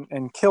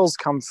and kills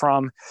come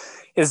from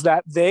is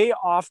that they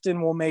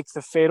often will make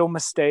the fatal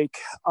mistake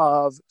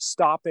of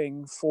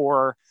stopping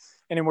for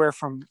anywhere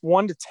from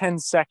 1 to 10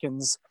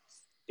 seconds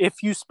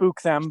if you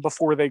spook them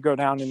before they go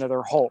down into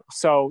their hole.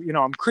 So,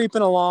 I'm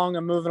creeping along,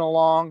 I'm moving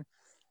along,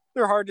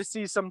 they're hard to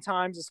see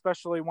sometimes,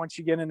 especially once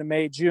you get into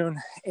May, June,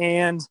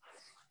 and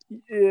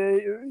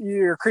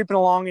you're creeping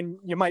along and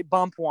you might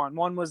bump one.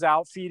 One was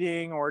out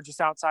feeding or just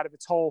outside of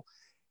its hole,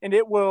 and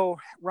it will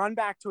run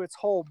back to its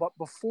hole. But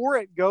before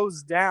it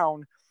goes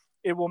down,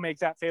 it will make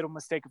that fatal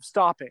mistake of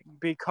stopping,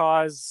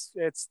 because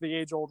it's the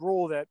age-old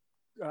rule that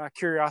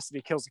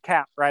curiosity kills a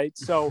cat, right?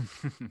 So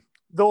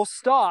they'll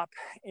stop,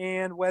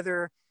 and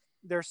whether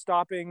they're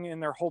stopping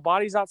and their whole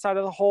body's outside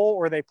of the hole,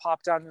 or they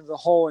pop down into the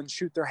hole and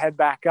shoot their head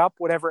back up,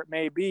 whatever it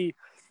may be,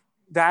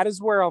 that is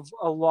where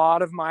a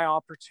lot of my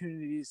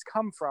opportunities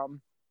come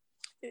from,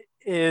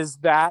 is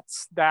that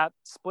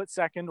split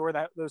second, or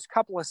those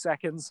couple of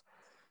seconds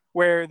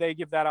where they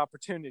give that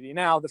opportunity.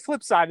 Now, the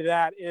flip side of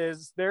that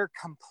is they're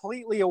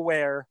completely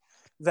aware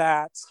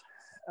that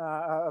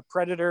a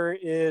predator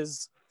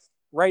is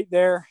right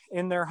there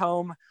in their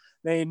home.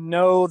 They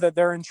know that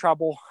they're in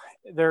trouble.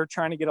 They're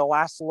trying to get a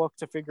last look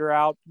to figure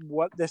out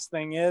what this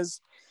thing is.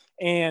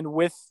 And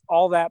with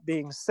all that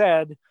being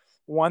said,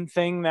 one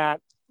thing that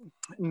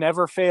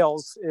never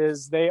fails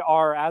is they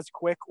are as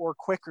quick or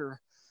quicker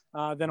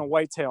than a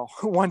whitetail.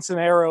 Once an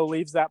arrow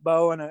leaves that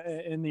bow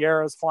and the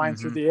arrow's flying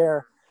through the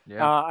air,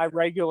 I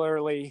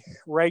regularly,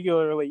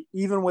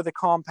 even with a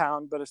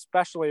compound, but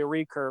especially a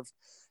recurve,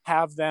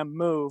 have them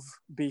move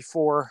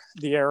before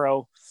the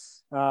arrow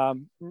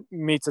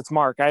meets its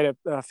mark. I had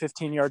a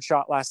 15-yard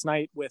shot last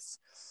night with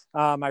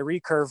my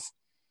recurve,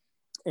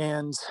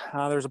 and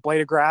there's a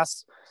blade of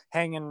grass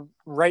hanging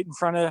right in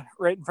front of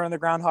the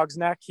groundhog's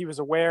neck. He was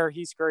aware.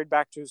 He scurried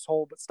back to his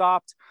hole, but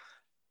stopped,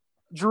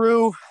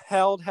 drew,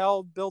 held,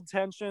 build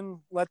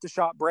tension, let the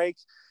shot break,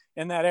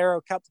 and that arrow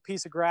cut the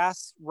piece of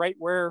grass right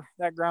where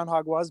that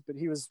groundhog was, but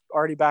he was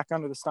already back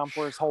under the stump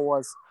where his hole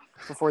was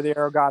before the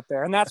arrow got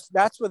there. And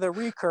that's with a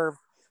recurve,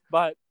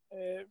 but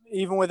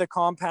even with a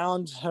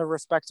compound, a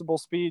respectable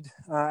speed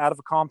out of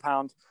a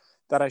compound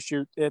that I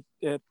shoot,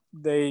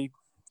 they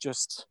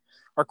just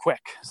are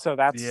quick. So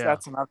that's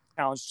another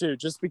challenge too.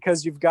 Just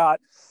because you've got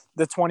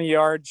the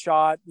 20-yard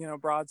shot,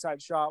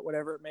 broadside shot,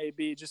 whatever it may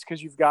be, just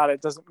because you've got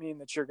it doesn't mean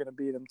that you're going to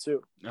beat them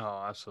too.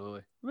 Oh,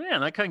 absolutely. Man,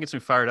 that kind of gets me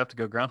fired up to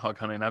go groundhog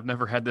hunting. I've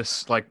never had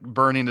this like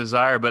burning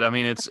desire, but I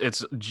mean,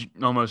 it's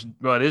almost,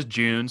 well, it is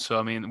June. So,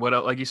 I mean,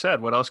 like you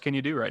said, what else can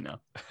you do right now?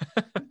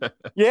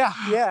 Yeah.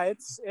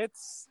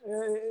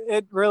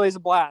 It really is a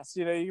blast.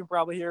 You can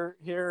probably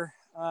hear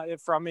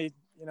it from me,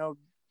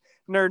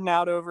 nerding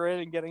out over it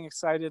and getting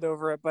excited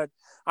over it, but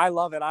I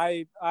love it.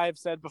 I've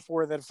said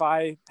before that if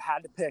I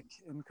had to pick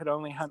and could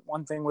only hunt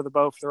one thing with a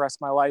bow for the rest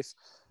of my life,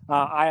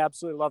 I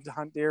absolutely love to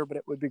hunt deer, but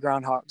it would be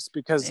groundhogs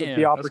because of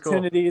the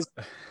opportunities,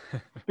 cool.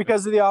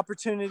 because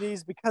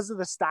of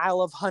the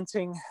style of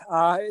hunting.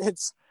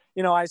 It's,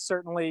 I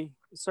certainly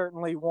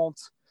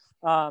won't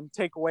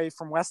take away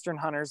from Western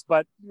hunters,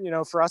 but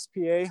for us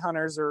PA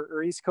hunters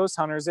or East Coast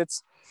hunters,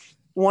 it's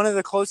one of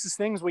the closest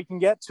things we can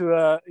get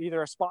to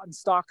either a spot and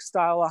stalk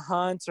style of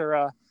hunt or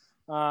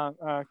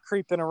a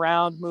creeping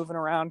around, moving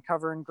around,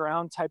 covering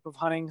ground type of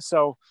hunting.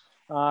 So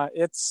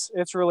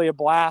it's really a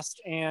blast.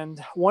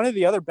 And one of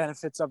the other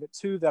benefits of it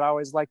too that I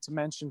always like to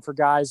mention for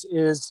guys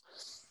is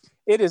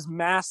it is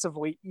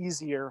massively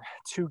easier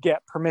to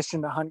get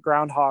permission to hunt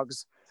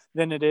groundhogs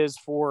than it is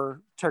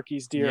for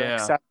turkeys, deer,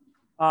 etc.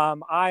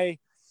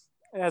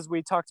 As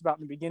we talked about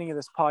in the beginning of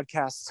this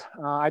podcast,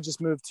 I just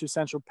moved to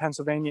central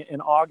Pennsylvania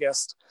in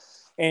August,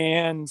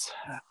 and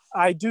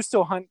I do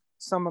still hunt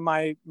some of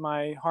my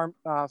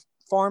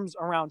farms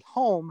around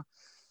home.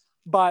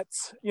 But,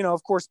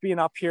 of course, being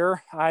up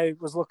here, I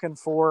was looking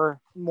for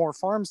more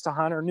farms to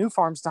hunt or new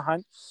farms to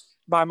hunt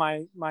by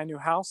my new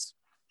house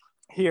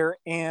here.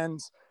 And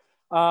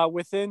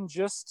within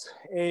just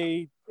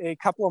a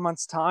couple of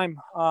months' time,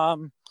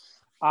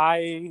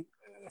 I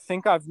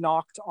think I've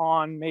knocked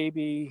on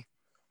maybe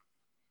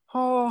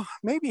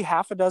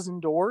half a dozen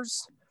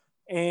doors,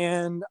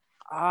 and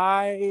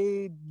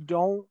I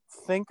don't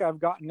think I've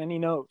gotten any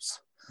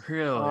no's.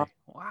 Really?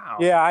 Wow.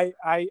 Yeah,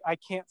 I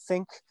can't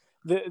think.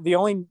 The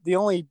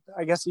only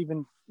I guess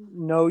even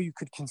no you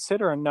could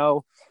consider a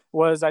no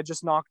was I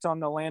just knocked on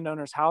the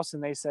landowner's house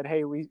and they said,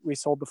 hey, we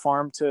sold the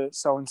farm to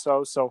so and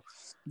so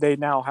they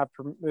now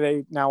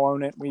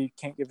own it. We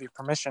can't give you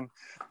permission,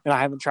 and I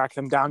haven't tracked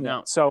them down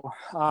yet. So,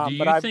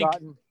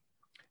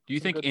 do you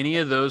think any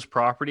of those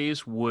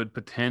properties would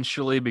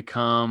potentially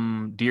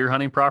become deer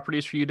hunting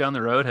properties for you down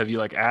the road? Have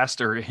you asked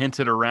or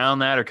hinted around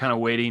that, or kind of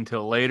waiting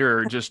until later,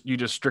 or you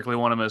just strictly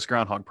want them as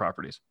groundhog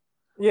properties?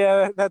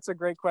 Yeah, that's a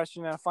great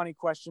question and a funny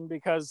question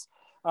because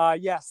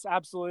yes,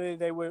 absolutely.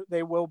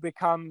 They will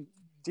become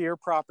deer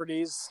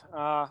properties,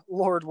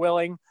 Lord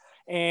willing.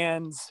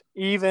 And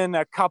even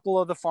a couple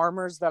of the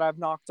farmers that I've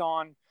knocked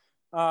on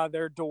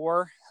their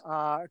door,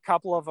 a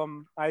couple of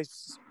them,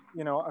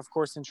 of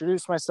course,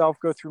 introduce myself,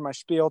 go through my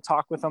spiel,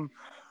 talk with them.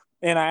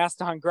 And I asked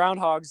to hunt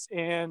groundhogs,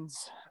 and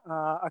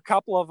a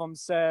couple of them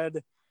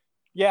said,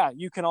 yeah,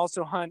 you can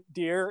also hunt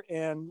deer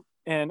and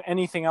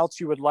anything else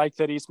you would like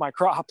that eats my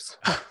crops.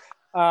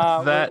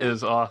 That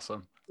is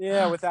awesome.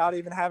 Yeah. Without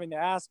even having to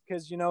ask,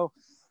 because,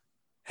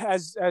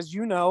 as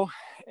you know,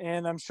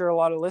 and I'm sure a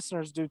lot of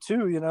listeners do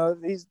too,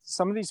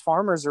 some of these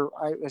farmers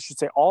I should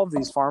say all of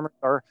these farmers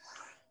are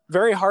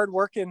very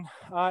hardworking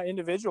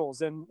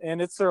individuals, and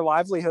it's their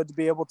livelihood to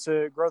be able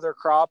to grow their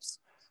crops,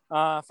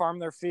 farm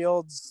their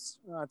fields,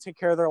 take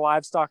care of their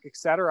livestock,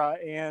 etc.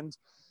 And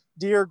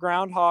deer,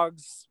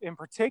 groundhogs in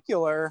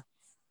particular,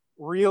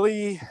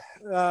 really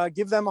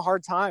give them a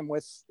hard time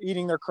with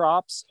eating their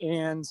crops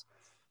and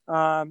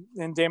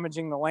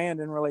damaging the land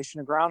in relation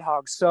to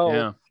groundhogs. So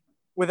Yeah.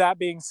 with that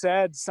being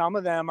said, some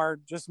of them are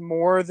just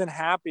more than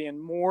happy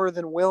and more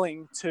than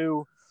willing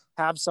to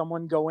have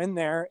someone go in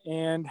there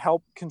and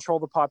help control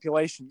the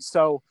population.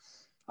 So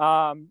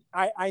when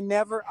I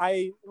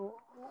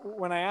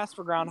ask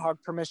for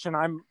groundhog permission,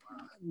 I'm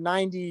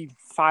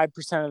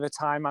 95% of the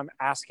time I'm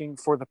asking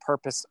for the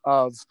purpose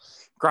of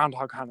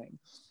groundhog hunting.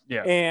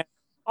 Yeah. And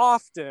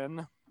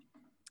often,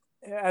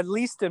 at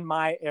least in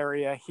my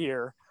area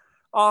here,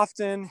 if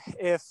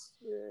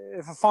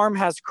a farm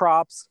has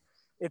crops,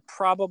 it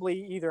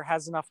probably either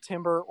has enough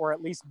timber or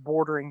at least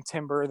bordering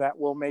timber that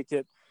will make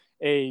it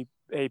a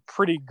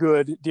pretty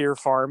good deer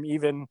farm,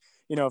 even,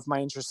 if my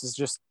interest is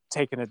just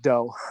taking a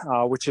doe,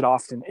 which it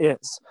often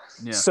is.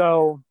 Yeah.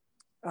 So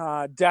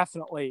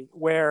definitely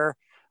where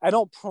I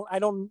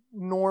don't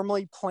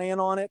normally plan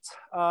on it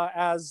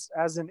as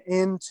an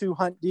in to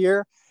hunt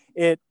deer,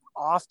 it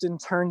often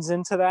turns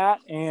into that.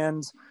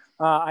 And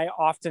I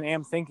often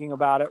am thinking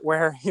about it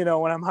where,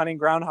 when I'm hunting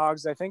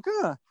groundhogs, I think,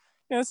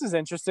 this is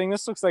interesting.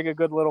 This looks like a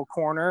good little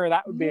corner.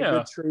 That would be a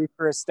good tree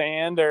for a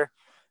stand, or,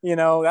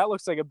 that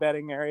looks like a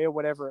bedding area,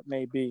 whatever it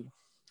may be.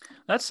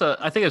 That's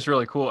I think it's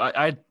really cool.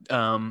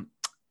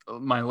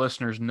 My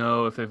listeners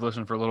know, if they've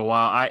listened for a little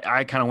while,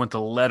 I kind of went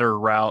the letter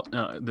route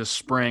this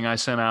spring. I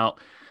sent out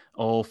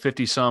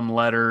 50 some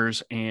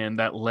letters, and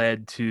that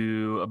led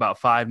to about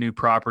 5 new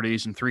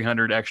properties and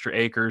 300 extra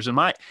acres. And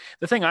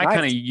the thing I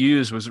kind of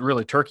used was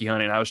really turkey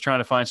hunting. I was trying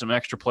to find some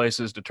extra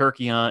places to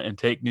turkey hunt and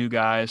take new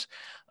guys.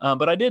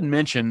 But I did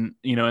mention,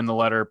 in the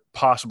letter,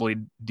 possibly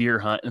deer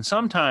hunt. And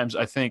sometimes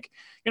I think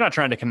you're not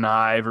trying to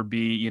connive or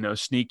be,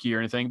 sneaky or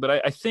anything,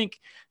 but I think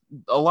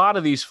a lot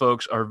of these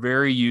folks are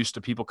very used to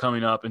people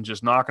coming up and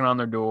just knocking on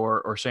their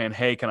door or saying,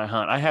 "Hey, can I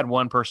hunt?" I had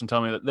one person tell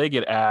me that they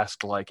get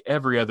asked like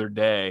every other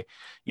day.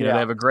 They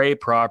have a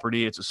great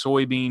property. It's a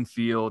soybean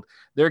field.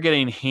 They're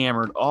getting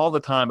hammered all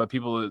the time by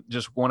people that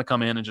just want to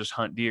come in and just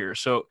hunt deer.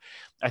 So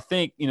I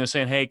think,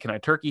 saying, "Hey, can I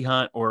turkey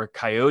hunt or a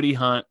coyote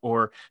hunt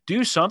or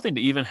do something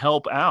to even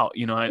help out?"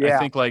 I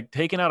think like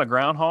taking out a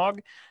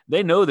groundhog,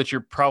 they know that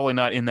you're probably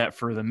not in that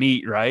for the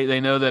meat, right? They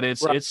know that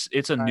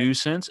it's a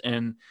nuisance,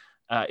 and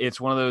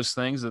it's one of those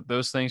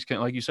things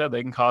can, like you said,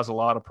 they can cause a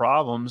lot of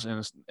problems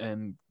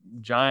and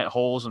giant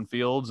holes in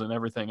fields and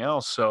everything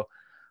else. So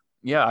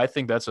yeah, I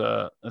think that's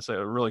a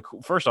really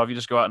cool. First off, you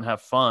just go out and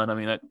have fun. I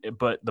mean,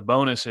 but the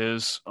bonus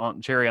is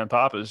cherry on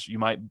top is you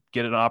might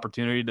get an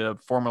opportunity to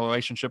form a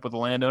relationship with a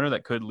landowner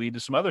that could lead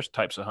to some other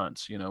types of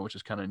hunts, which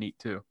is kind of neat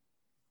too.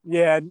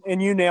 Yeah.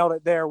 And you nailed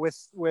it there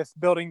with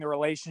building the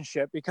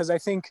relationship, because I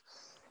think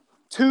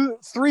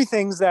 3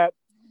 things that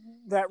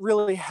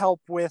really help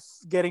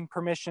with getting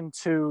permission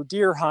to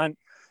deer hunt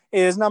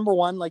is, number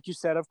one, like you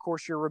said, of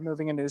course, you're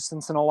removing a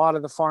nuisance, and a lot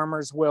of the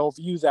farmers will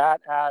view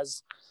that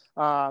as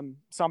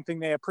something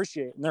they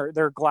appreciate, and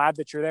they're glad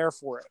that you're there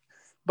for it.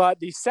 But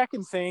the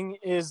second thing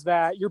is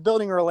that you're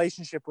building a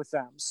relationship with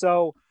them.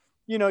 So,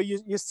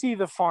 you see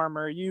the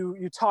farmer,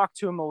 you talk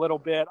to him a little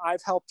bit.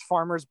 I've helped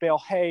farmers bale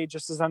hay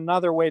just as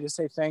another way to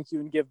say thank you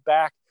and give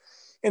back.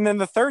 And then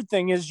the third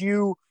thing is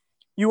you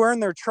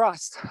earn their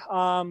trust.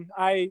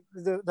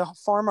 The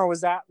farm I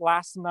was at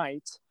last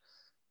night,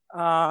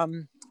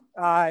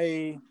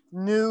 I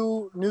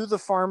knew the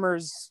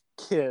farmer's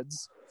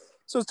kids.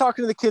 So I was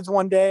talking to the kids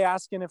one day,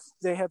 asking if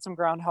they had some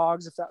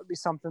groundhogs, if that would be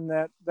something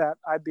that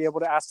I'd be able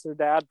to ask their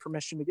dad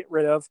permission to get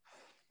rid of.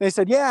 They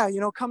said, yeah,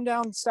 come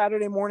down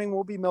Saturday morning.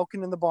 We'll be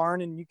milking in the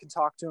barn and you can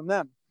talk to them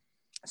then.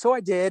 So I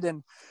did.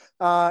 And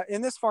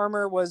this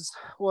farmer was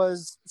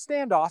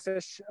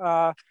standoffish,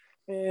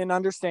 and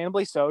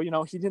understandably so.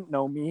 He didn't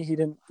know me. He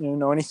didn't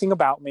know anything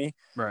about me.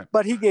 Right.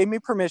 But he gave me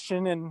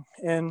permission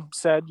and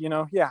said,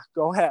 yeah,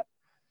 go ahead.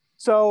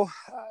 So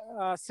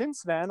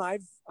since then,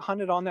 I've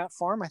hunted on that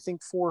farm, I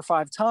think 4 or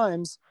 5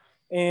 times,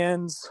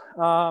 and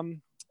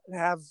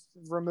have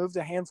removed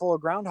a handful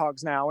of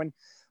groundhogs now. And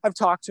I've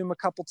talked to him a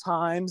couple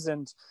times,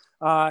 and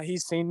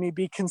he's seen me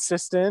be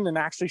consistent and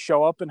actually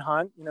show up and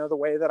hunt, the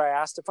way that I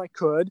asked if I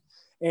could.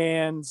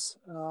 And,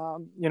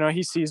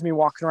 he sees me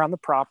walking around the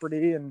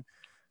property and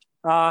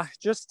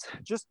just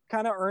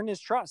kind of earn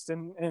his trust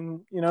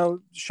and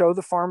show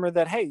the farmer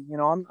that, hey,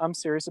 I'm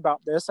serious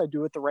about this. I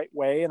do it the right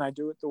way, and I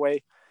do it the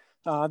way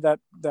that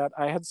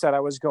I had said I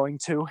was going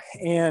to.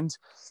 And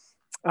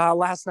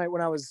last night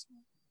when I was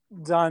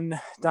done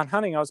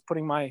hunting, I was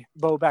putting my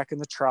bow back in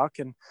the truck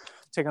and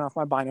taking off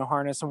my bino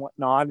harness and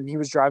whatnot. And he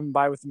was driving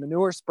by with the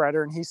manure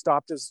spreader, and he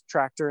stopped his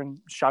tractor and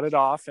shut it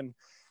off and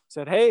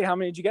said, "Hey, how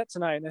many did you get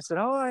tonight?" And I said,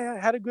 "Oh, I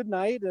had a good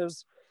night. It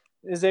was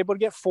is able to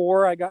get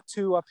 4. I got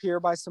 2 up here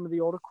by some of the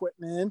old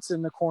equipment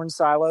and the corn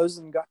silos,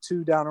 and got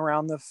 2 down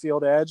around the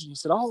field edge. And he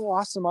said, "Oh,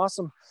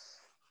 awesome."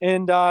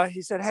 And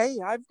he said, "Hey,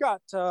 I've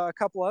got a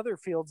couple other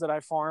fields that I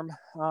farm.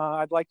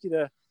 I'd like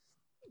you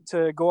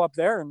to go up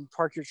there and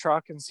park your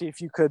truck and see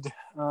if you could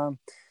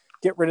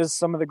get rid of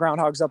some of the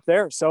groundhogs up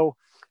there." So,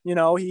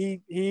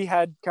 he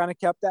had kind of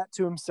kept that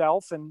to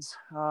himself. And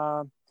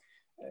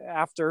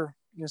after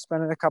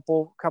spending a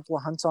couple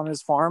of hunts on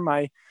his farm,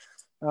 I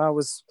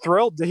was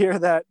thrilled to hear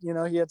that he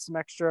had some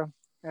extra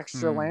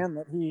land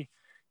that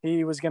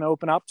he was going to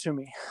open up to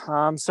me.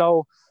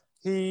 So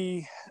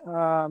he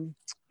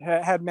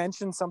had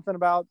mentioned something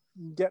about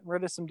getting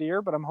rid of some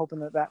deer, but I'm hoping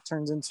that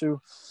turns into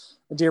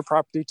a deer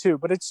property too.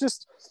 But it's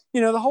just,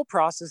 the whole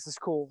process is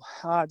cool.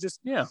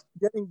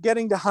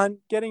 Getting to hunt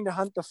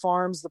the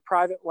farms, the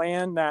private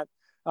land that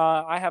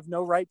I have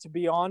no right to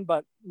be on,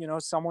 but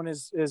someone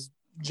is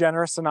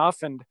generous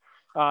enough and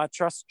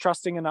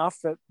trusting enough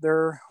that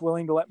they're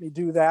willing to let me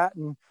do that,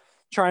 and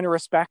trying to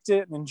respect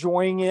it and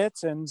enjoying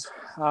it, and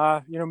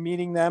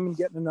meeting them and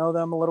getting to know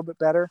them a little bit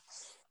better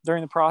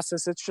during the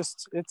process.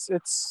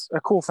 It's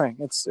a cool thing.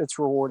 It's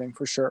rewarding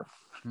for sure.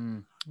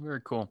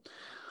 Very cool.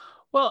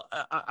 Well,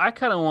 I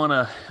kind of want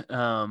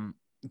to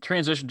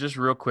transition just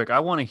real quick. I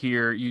want to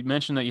hear, you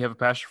mentioned that you have a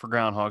passion for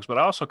groundhogs, but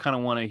I also kind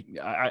of want to,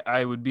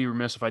 I would be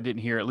remiss if I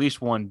didn't hear at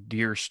least one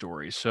deer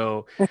story.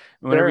 So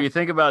whenever you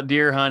think about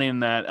deer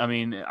hunting,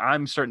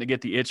 I'm starting to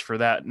get the itch for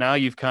that. Now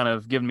you've kind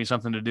of given me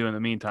something to do in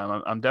the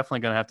meantime. I'm definitely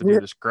going to have to do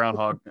this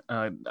groundhog.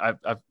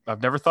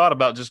 I've never thought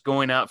about just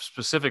going out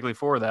specifically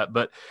for that,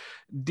 but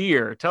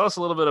deer, tell us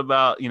a little bit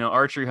about,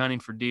 archery hunting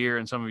for deer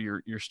and some of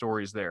your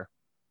stories there.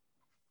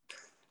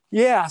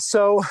 Yeah.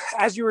 So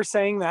as you were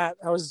saying that,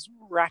 I was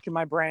racking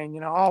my brain,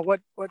 what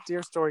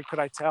deer story could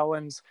I tell?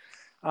 And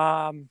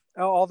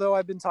although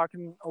I've been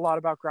talking a lot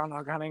about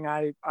groundhog hunting,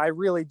 I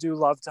really do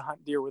love to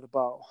hunt deer with a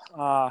bow.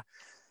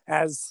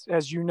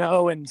 As you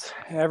know, and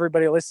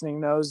everybody listening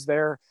knows,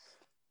 they're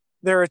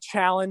a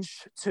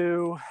challenge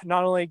to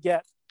not only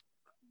get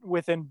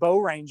within bow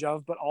range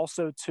of, but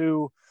also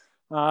to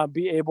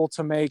be able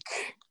to make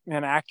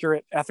an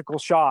accurate, ethical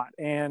shot.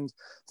 And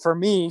for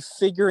me,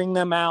 figuring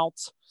them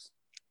out,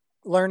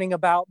 learning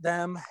about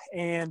them,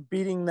 and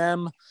beating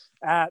them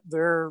at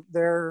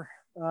their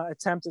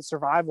attempt at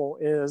survival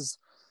is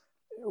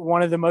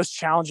one of the most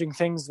challenging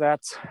things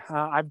that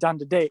I've done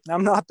to date. And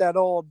I'm not that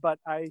old, but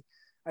I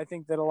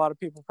think that a lot of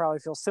people probably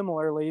feel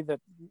similarly that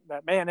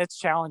man, it's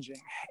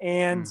challenging.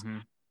 And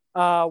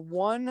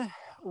one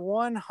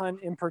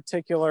hunt in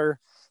particular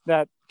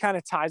that kind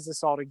of ties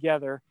this all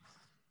together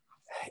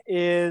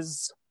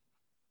is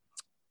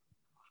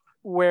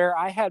where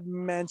I had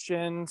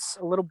mentioned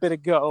a little bit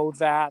ago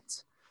that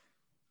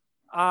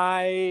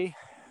I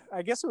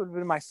guess it would have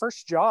been my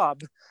first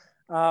job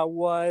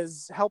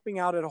was helping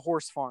out at a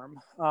horse farm.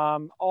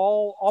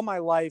 All my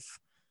life,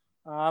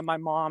 my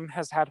mom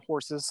has had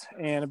horses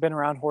and have been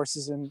around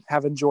horses and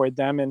have enjoyed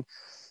them. And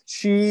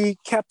she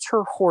kept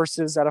her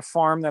horses at a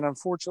farm that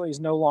unfortunately is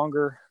no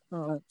longer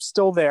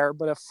still there,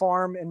 but a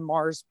farm in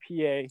Mars,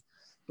 PA,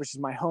 which is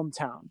my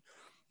hometown.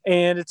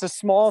 And it's a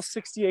small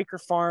 60-acre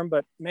farm,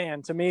 but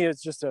man, to me,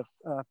 it's just a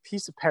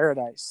piece of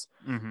paradise.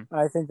 Mm-hmm.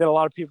 I think that a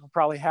lot of people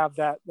probably have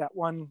that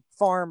one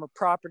farm or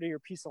property or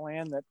piece of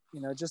land that,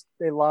 just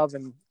they love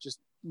and just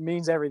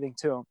means everything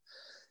to them.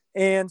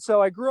 And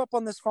so I grew up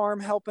on this farm,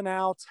 helping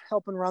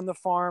run the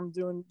farm,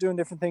 doing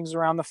different things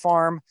around the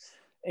farm.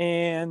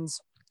 And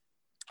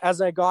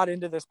as I got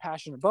into this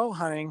passion of bow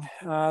hunting,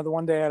 the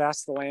one day I'd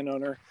asked the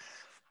landowner,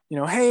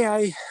 hey,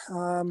 I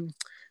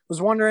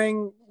was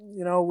wondering,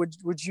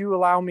 would you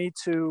allow me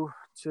to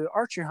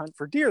archery hunt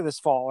for deer this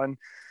fall? And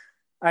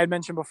I had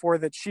mentioned before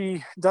that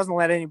she doesn't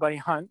let anybody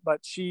hunt,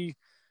 but she,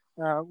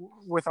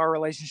 with our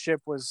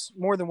relationship, was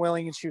more than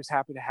willing, and she was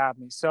happy to have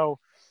me. So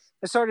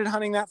I started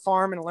hunting that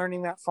farm and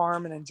learning that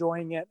farm and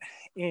enjoying it.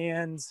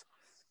 And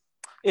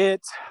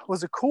it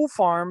was a cool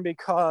farm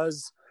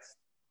because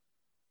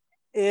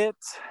it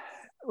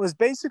was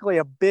basically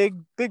a big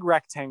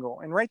rectangle,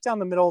 and right down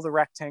the middle of the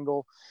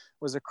rectangle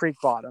was a creek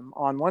bottom.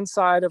 On one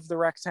side of the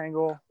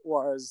rectangle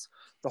was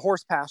the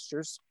horse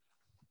pastures,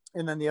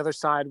 and then the other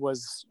side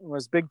was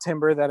big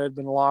timber that had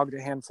been logged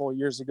a handful of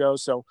years ago.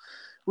 So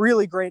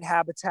really great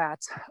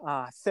habitat,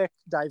 thick,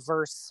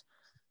 diverse,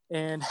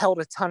 and held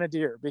a ton of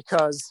deer,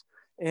 because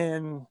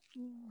in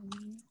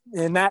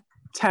that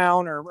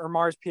town or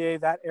Mars, PA,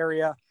 that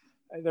area,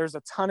 there's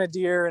a ton of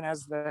deer, and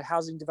as the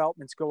housing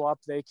developments go up,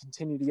 they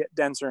continue to get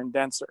denser and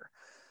denser.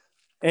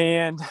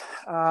 And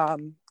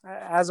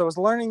as I was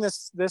learning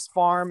this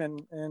farm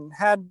and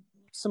had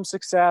some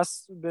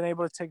success, been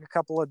able to take a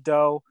couple of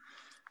doe,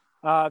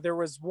 there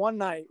was one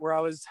night where I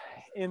was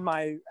in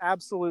my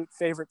absolute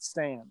favorite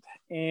stand.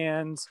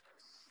 And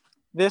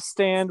this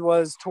stand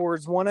was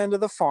towards one end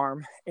of the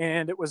farm,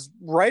 and it was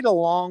right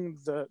along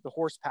the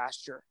horse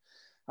pasture.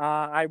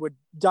 I would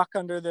duck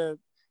under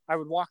I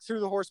would walk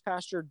through the horse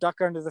pasture,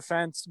 duck under the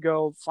fence,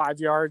 go 5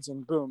 yards,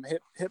 and boom,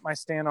 hit my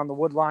stand on the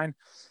wood line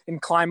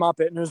and climb up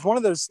it. And it was one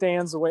of those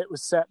stands, the way it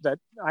was set, that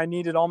I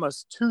needed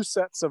almost 2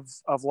 sets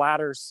of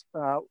ladders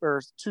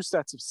or 2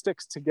 sets of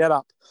sticks to get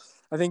up.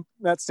 I think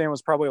that stand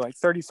was probably like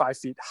 35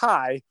 feet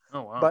high.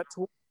 Oh, wow. But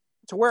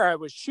to where I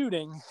was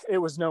shooting, it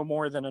was no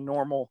more than a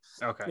normal,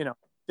 Okay.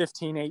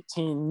 15,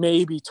 18,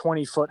 maybe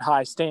 20 foot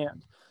high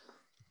stand.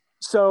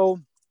 So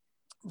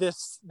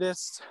this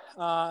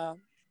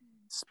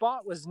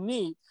spot was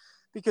neat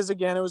because,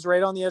 again, it was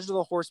right on the edge of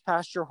the horse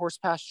pasture. Horse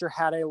pasture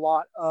had a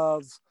lot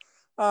of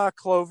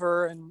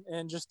clover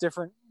and just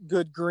different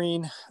good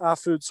green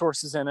food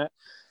sources in it.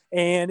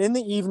 And in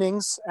the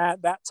evenings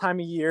at that time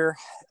of year,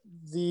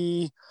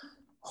 the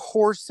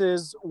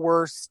horses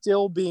were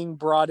still being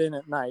brought in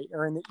at night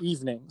or in the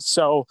evening.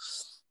 So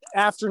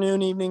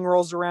evening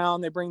rolls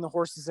around, they bring the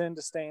horses in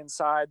to stay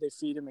inside, they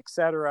feed them,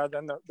 etc.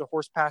 Then the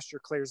horse pasture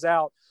clears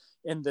out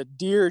and the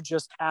deer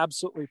just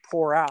absolutely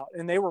pour out.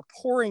 And they were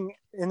pouring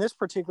in this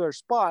particular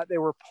spot, they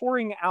were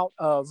pouring out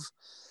of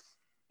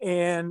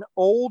an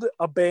old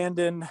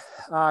abandoned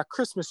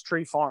Christmas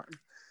tree farm.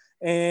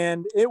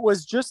 And it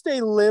was just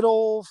a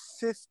little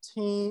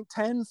 10,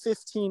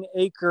 15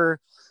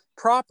 acre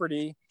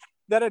property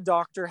that a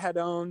doctor had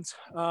owned,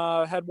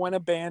 had went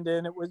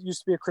abandoned. It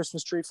used to be a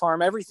Christmas tree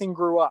farm. Everything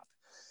grew up.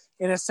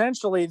 And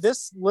essentially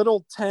this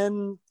little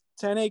 10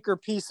 acre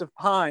piece of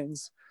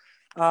pines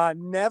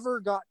never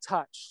got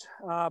touched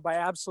by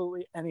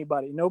absolutely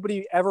anybody.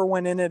 Nobody ever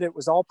went in it. It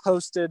was all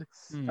posted,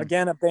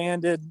 again,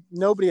 abandoned.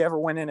 Nobody ever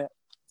went in it.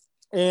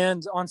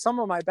 And on some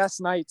of my best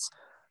nights,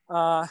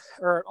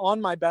 on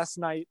my best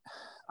night,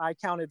 I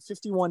counted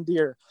 51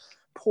 deer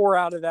pour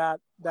out of that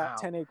Wow.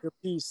 10 acre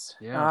piece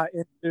Yeah.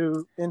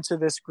 into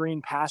this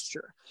green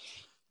pasture.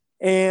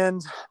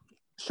 And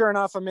sure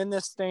enough, I'm in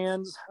this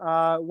stand,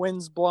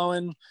 wind's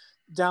blowing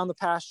down the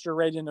pasture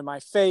right into my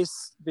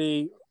face.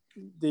 The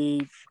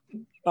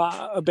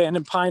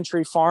abandoned pine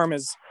tree farm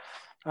is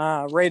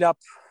right up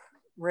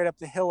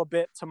the hill a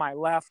bit to my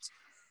left,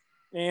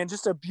 and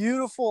just a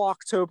beautiful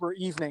October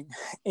evening.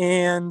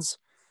 And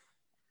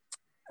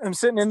I'm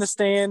sitting in the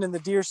stand and the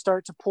deer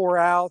start to pour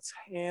out,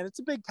 and it's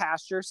a big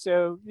pasture.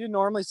 So you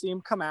normally see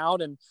them come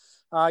out and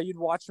you'd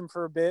watch them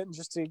for a bit and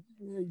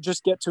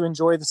just get to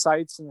enjoy the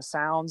sights and the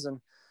sounds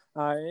and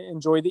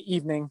enjoy the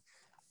evening.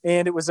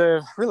 And it was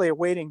really a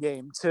waiting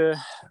game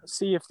to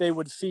see if they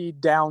would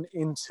feed down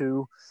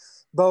into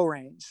bow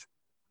range.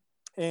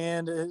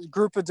 And a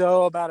group of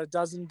doe, about a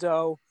dozen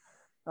doe,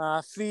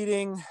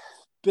 feeding.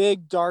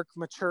 Big, dark,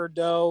 mature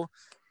doe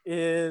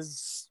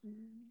is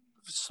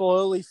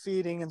slowly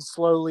feeding and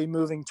slowly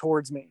moving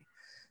towards me.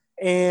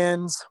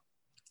 And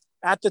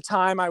at the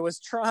time I was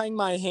trying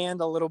my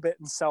hand a little bit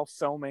in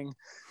self-filming,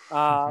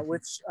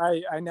 which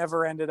I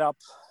never ended up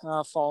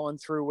following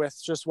through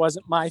with. Just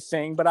wasn't my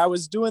thing, but I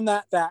was doing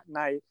that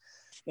night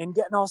and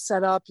getting all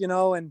set up,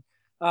 and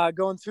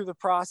going through the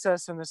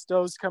process, and this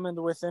doe's coming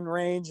to within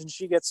range, and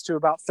she gets to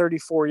about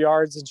 34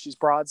 yards and she's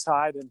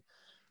broadside,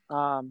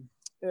 and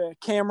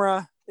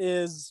camera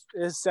is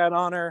set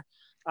on her.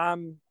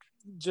 I'm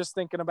just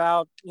thinking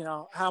about,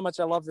 how much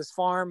I love this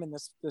farm and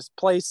this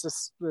place,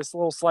 this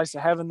little slice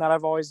of heaven that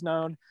I've always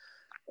known,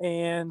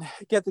 and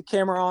get the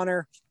camera on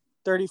her,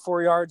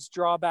 34 yards,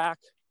 draw back,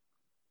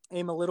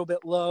 aim a little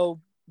bit low,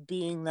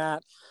 being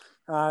that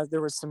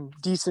there was some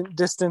decent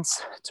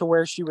distance to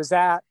where she was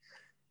at.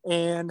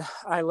 And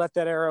I let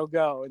that arrow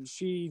go, and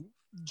she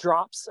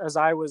drops as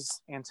I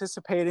was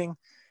anticipating.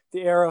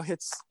 The arrow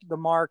hits the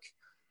mark.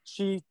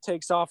 She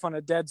takes off on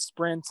a dead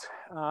sprint,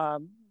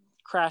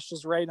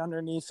 crashes right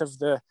underneath of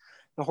the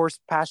horse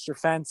pasture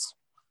fence.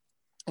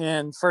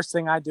 And first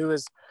thing I do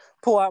is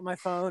pull out my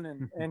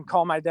phone and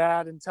call my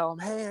dad and tell him,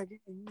 hey,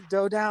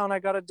 doe down. I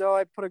got a doe.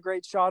 I put a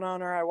great shot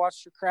on her. I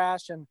watched her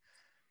crash. And,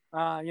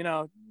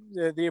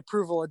 the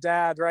approval of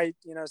dad, right?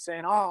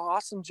 Saying, oh,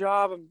 awesome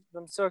job.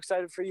 I'm so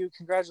excited for you.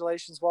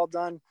 Congratulations. Well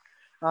done.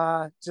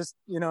 Just,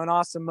 an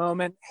awesome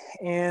moment.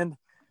 And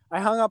I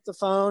hung up the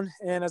phone,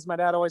 and as my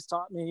dad always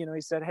taught me,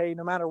 he said, hey,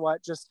 no matter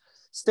what, just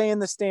stay in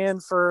the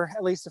stand for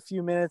at least a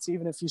few minutes.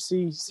 Even if you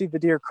see the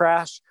deer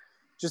crash,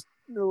 just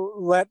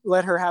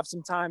let her have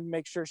some time to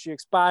make sure she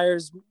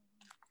expires,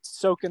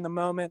 soak in the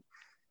moment.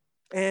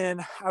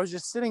 And I was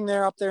just sitting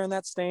there up there in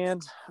that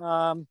stand,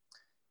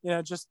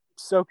 just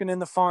soaking in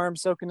the farm,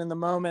 soaking in the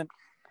moment.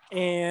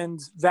 And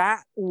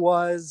that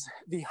was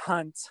the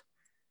hunt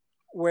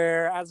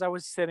where, as I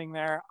was sitting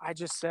there, I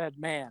just said,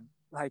 man,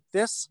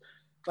 this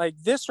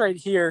right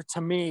here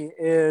to me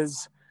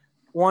is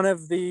one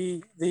of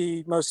the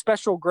most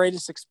special,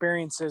 greatest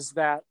experiences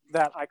that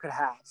I could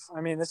have.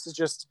 I mean, this is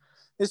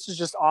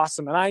just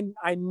awesome. And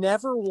I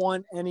never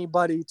want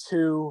anybody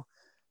to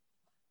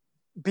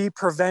be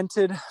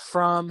prevented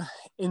from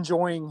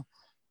enjoying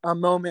a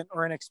moment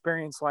or an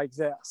experience like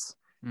this.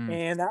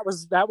 And that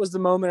was the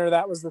moment, or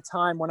that was the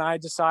time when I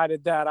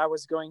decided that I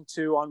was going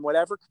to, on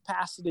whatever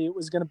capacity it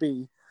was going to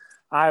be,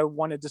 I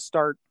wanted to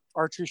start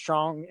Archery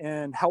Strong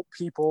and help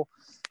people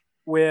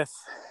with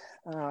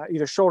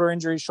either shoulder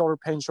injuries, shoulder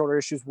pain, shoulder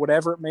issues,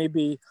 whatever it may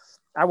be,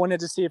 I wanted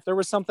to see if there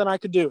was something I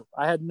could do.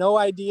 I had no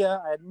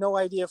idea. I had no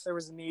idea if there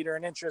was a need or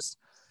an interest.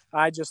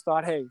 I just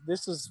thought, hey,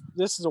 this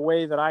is a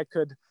way that I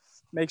could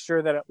make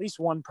sure that at least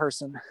one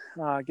person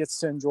gets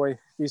to enjoy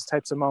these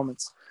types of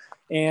moments.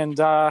 And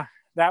that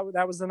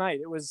was the night.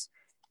 It was,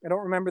 I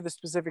don't remember the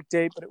specific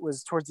date, but it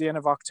was towards the end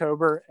of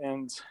October.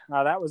 And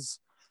that was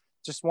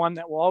just one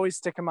that will always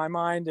stick in my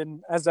mind.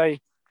 And as I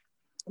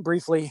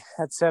briefly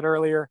had said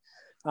earlier,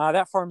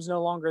 that farm's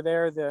no longer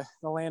there. The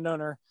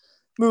landowner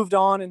moved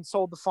on and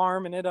sold the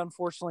farm, and it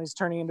unfortunately is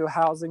turning into a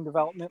housing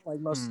development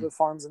like most of the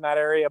farms in that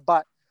area.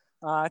 But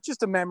it's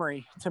just a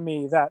memory to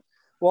me that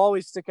will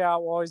always stick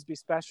out, will always be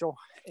special,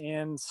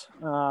 and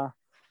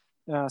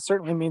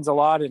certainly means a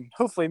lot, and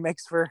hopefully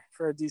makes for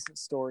a decent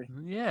story.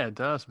 Yeah, it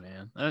does,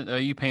 man.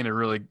 You paint a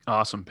really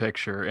awesome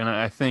picture, and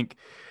I think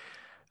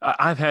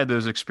I've had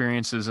those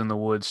experiences in the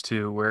woods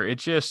too, where it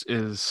just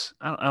is.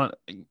 I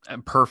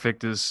don't,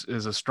 perfect is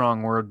a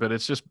strong word, but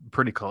it's just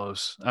pretty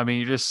close. I mean,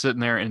 you're just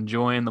sitting there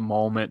enjoying the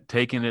moment,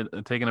 taking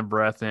a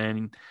breath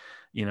in,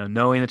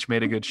 knowing that you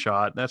made a good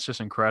shot. That's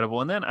just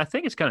incredible. And then I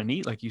think it's kind of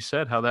neat, like you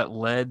said, how that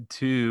led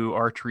to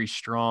Archery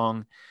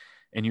Strong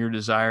and your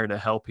desire to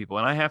help people.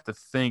 And I have to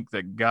think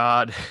that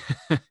God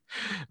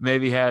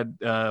maybe took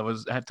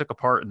a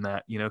part in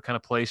that, kind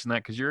of place in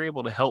that, because you're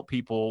able to help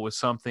people with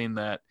something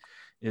that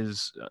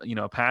is,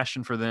 a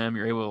passion for them.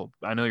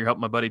 I know you're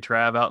helping my buddy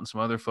Trav out and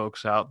some other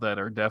folks out that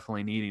are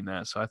definitely needing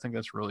that. So I think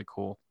that's really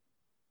cool.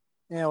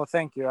 Yeah. Well,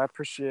 thank you. I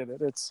appreciate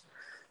it.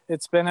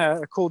 It's been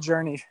a cool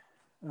journey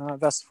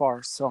thus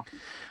far. So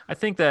I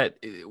think that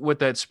what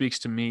that speaks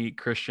to me,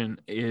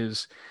 Christian,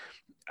 is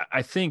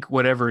I think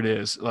whatever it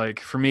is, like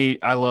for me,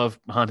 I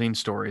love hunting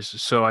stories.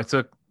 So I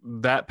took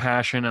that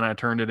passion and I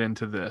turned it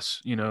into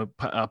this,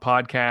 a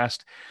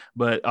podcast.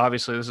 But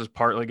obviously this is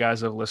partly,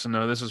 guys that have listened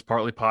to this is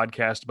partly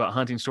podcast about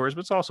hunting stories,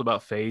 but it's also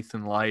about faith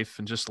and life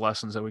and just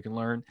lessons that we can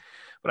learn.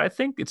 But I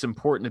think it's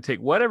important to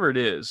take whatever it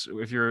is.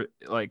 If you're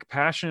like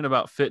passionate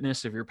about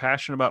fitness, if you're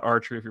passionate about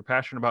archery, if you're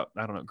passionate about,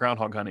 I don't know,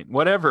 groundhog hunting,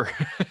 whatever,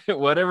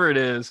 whatever it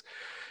is.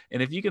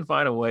 And if you can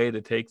find a way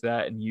to take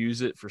that and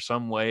use it for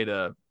some way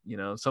to,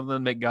 something to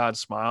make God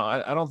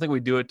smile. I don't think we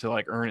do it to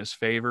like earn his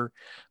favor,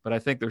 but I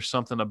think there's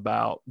something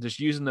about just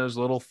using those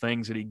little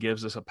things that he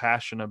gives us a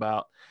passion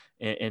about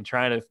and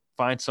trying to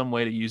find some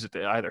way to use it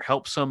to either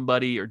help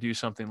somebody or do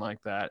something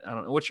like that. I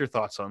don't know. What's your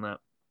thoughts on that?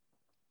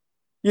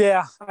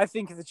 Yeah, I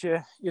think that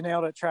you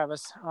nailed it,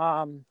 Travis.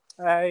 In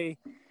my,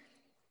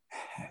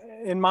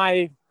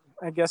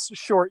 I guess,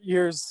 short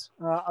years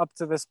up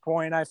to this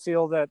point, I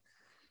feel that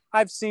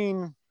I've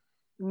seen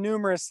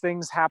numerous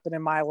things happen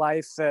in my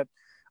life that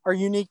are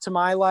unique to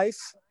my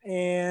life,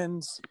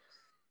 and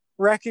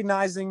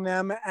recognizing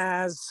them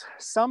as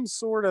some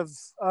sort of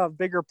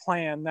bigger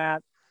plan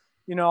that,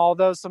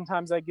 although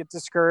sometimes I get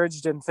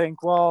discouraged and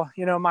think, well,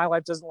 my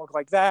life doesn't look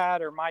like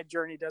that, or my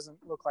journey doesn't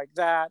look like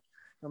that,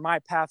 or my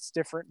path's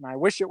different and I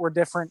wish it were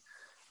different.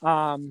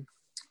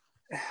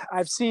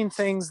 I've seen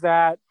things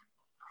that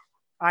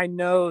I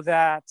know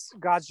that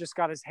God's just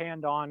got his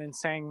hand on and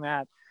saying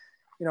that,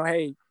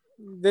 hey,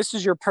 this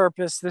is your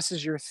purpose. This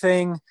is your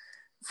thing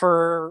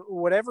for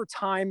whatever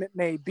time it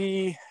may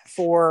be,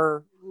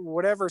 for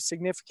whatever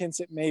significance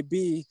it may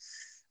be.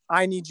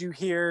 I need you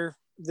here.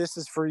 This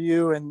is for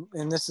you.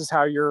 And this is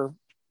how you're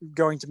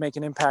going to make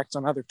an impact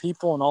on other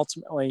people and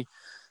ultimately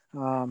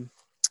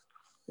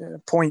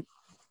point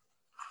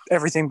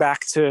everything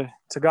back to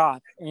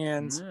God.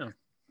 And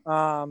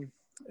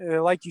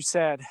like you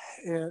said,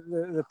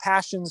 the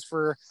passions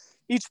for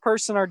each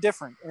person are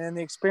different, and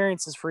the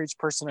experiences for each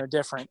person are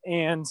different.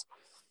 And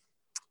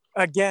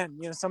again,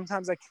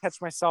 sometimes I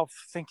catch myself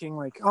thinking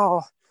like,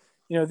 oh,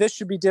 this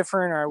should be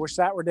different, or I wish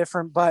that were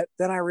different. But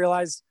then I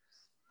realize,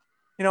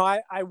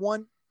 I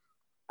want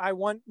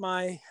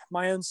my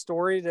own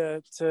story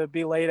to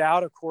be laid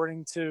out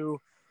according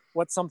to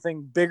what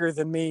something bigger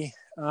than me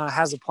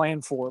has a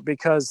plan for,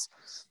 because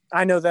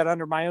I know that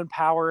under my own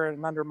power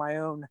and under my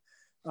own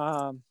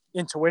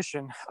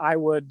intuition, I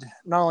would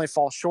not only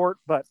fall short,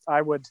 but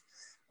I would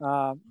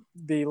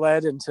be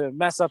led into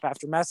mess up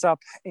after mess up.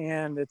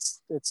 And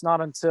it's not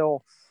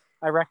until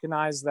I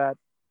recognize that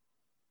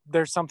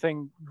there's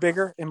something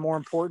bigger and more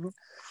important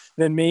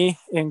than me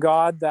in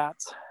God that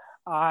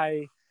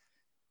I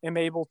am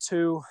able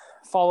to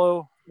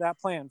follow that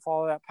plan,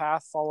 follow that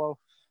path, follow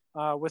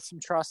with some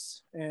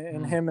trust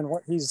in him and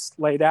what he's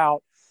laid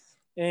out.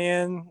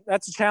 And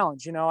that's a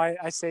challenge.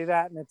 I say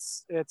that, and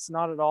it's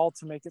not at all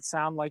to make it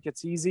sound like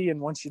it's easy. And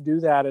once you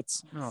do that,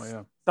 it's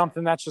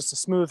something that's just a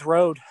smooth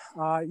road.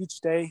 Each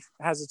day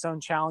has its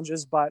own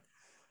challenges, but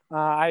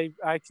I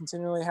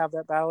continually have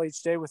that battle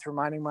each day with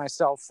reminding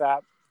myself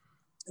that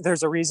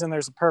there's a reason,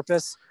 there's a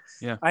purpose.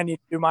 Yeah. I need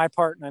to do my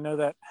part. And I know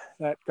that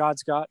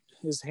God's got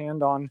his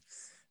hand on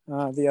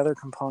the other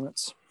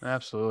components.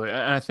 Absolutely.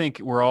 And I think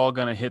we're all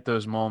going to hit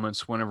those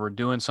moments whenever we're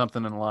doing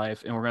something in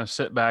life, and we're going to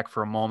sit back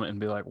for a moment and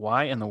be like,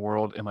 why in the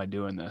world am I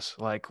doing this?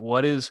 Like,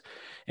 and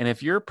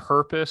if your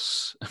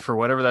purpose for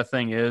whatever that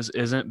thing is,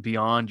 isn't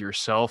beyond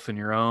yourself and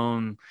your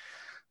own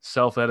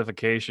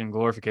self-edification,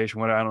 glorification,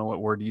 whatever, I don't know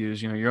what word to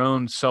use, your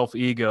own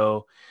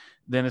self-ego,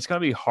 then it's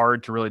going to be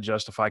hard to really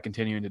justify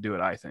continuing to do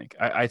it. I think,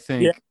 I Yeah.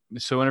 think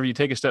so. Whenever you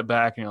take a step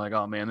back and you're like,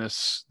 oh man,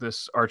 this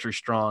Archery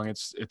Strong,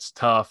 it's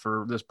tough,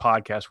 or this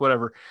podcast,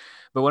 whatever.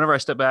 But whenever I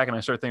step back and I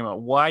start thinking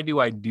about why do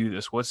I do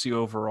this? What's the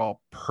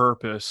overall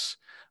purpose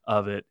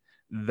of it?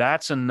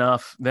 That's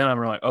enough. Then I'm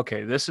like,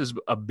 okay, this is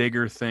a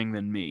bigger thing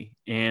than me.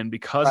 And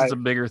because Right. it's a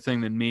bigger thing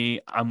than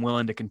me, I'm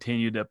willing to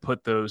continue to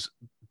put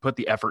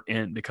the effort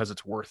in because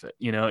it's worth it.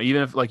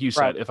 Even if, like you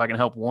said, Right. if I can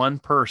help one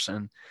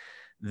person,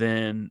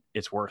 then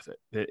it's worth it.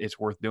 It's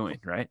worth doing.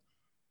 Right.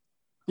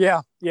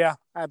 Yeah. Yeah,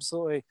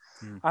 absolutely.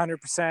 Hmm.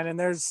 100%. And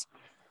there's,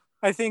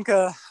 I think,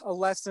 a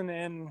lesson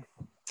in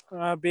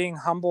being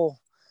humble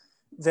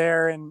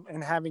there,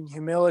 and having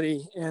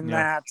humility in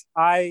that.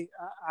 I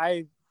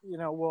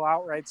will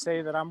outright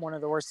say that I'm one of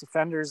the worst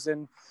offenders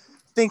in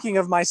thinking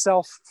of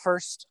myself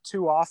first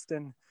too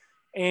often,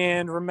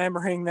 and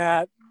remembering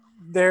that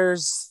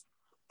there's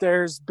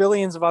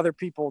billions of other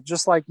people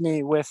just like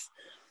me with,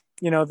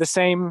 the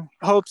same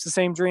hopes, the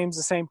same dreams,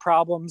 the same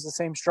problems, the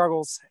same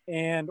struggles,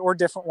 or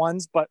different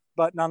ones, but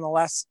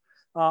nonetheless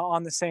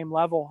on the same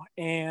level.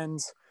 And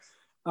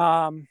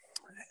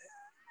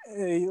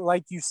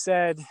like you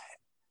said,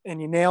 and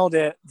you nailed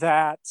it,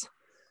 that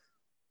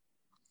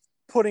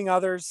putting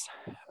others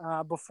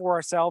before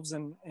ourselves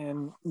and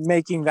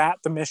making that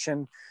the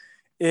mission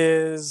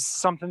is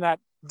something that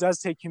does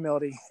take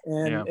humility,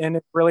 and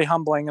it's really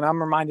humbling. And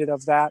I'm reminded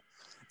of that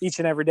each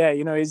and every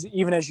day,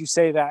 even as you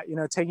say that,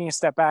 taking a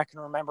step back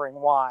and remembering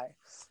why,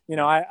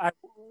 I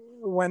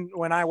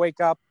when I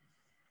wake up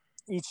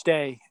each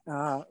day,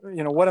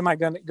 what am I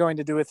going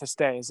to do with this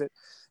day? Is it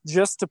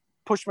just to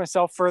push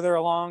myself further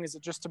along? Is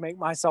it just to make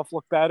myself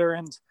look better?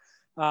 And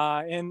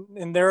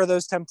there are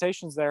those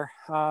temptations there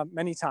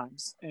many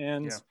times.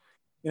 And,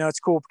 it's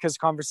cool because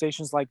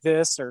conversations like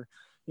this, or,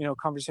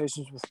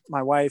 conversations with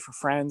my wife or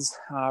friends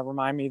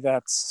remind me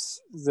that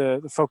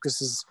the focus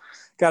has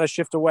got to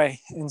shift away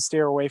and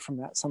steer away from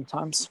that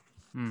sometimes.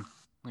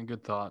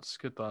 Good thoughts.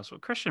 Well,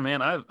 Christian,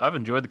 man, I've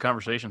enjoyed the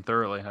conversation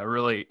thoroughly. I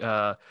really,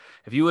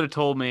 if you would have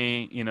told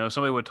me,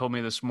 somebody would have told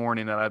me this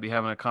morning that I'd be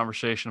having a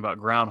conversation about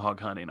groundhog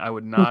hunting, I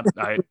would not,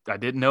 I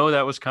didn't know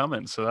that was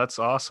coming. So that's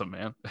awesome,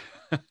 man.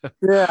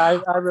 Yeah,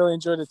 I really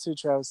enjoyed it too,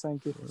 Travis.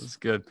 Thank you. That's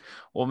good.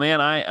 Well, man,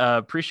 I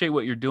appreciate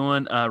what you're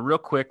doing. Real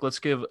quick, let's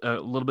give a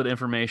little bit of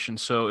information.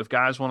 So if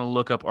guys want to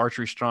look up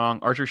Archery Strong,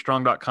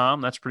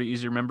 archerystrong.com, that's pretty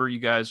easy to remember. You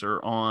guys are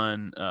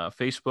on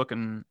Facebook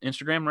and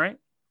Instagram, right?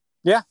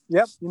 Yeah.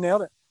 Yep. You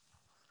nailed it.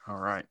 All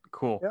right,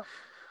 cool. Yep.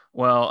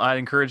 Well, I'd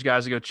encourage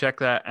guys to go check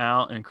that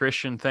out. And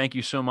Christian, thank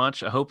you so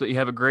much. I hope that you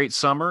have a great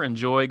summer.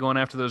 Enjoy going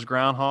after those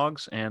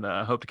groundhogs, and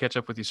I hope to catch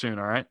up with you soon.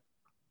 All right.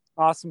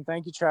 Awesome.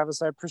 Thank you,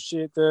 Travis. I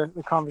appreciate the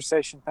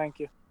conversation. Thank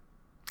you.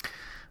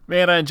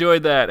 Man, I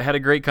enjoyed that. Had a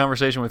great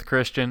conversation with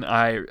Christian.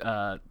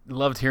 I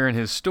loved hearing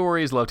his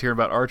stories, loved hearing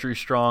about Archery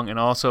Strong, and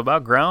also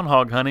about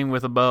groundhog hunting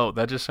with a bow.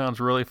 That just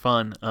sounds really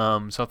fun.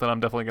 Something I'm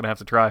definitely going to have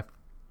to try.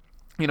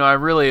 I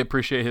really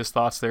appreciate his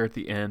thoughts there at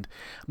the end.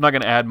 I'm not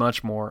going to add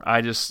much more.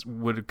 I just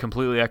would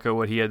completely echo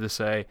what he had to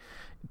say.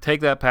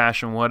 Take that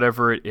passion,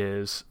 whatever it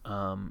is,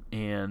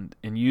 and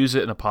use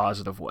it in a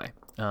positive way.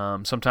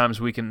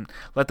 Sometimes we can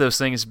let those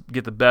things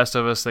get the best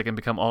of us. They can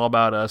become all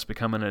about us,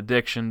 become an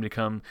addiction,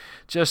 become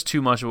just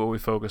too much of what we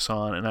focus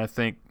on. And I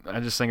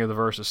just think of the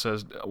verse that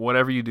says,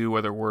 whatever you do,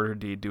 whether word or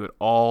deed, do it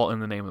all in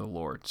the name of the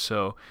Lord.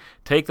 So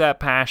take that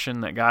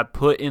passion that God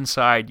put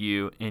inside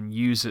you and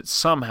use it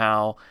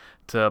somehow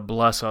to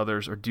bless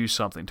others or do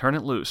something. Turn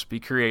it loose. Be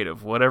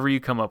creative. Whatever you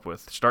come up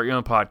with. Start your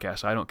own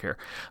podcast. I don't care.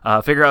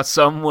 Figure out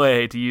some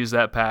way to use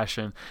that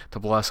passion to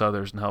bless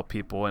others and help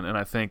people. And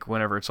I think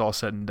whenever it's all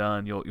said and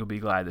done, you'll be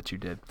glad that you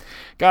did.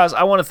 Guys,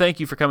 I want to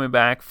thank you for coming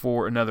back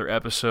for another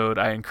episode.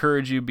 I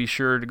encourage you, be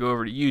sure to go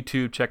over to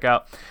YouTube, check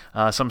out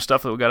some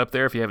stuff that we got up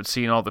there if you haven't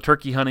seen all the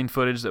turkey hunting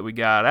footage that we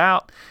got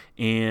out.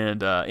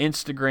 And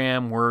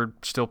Instagram, we're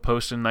still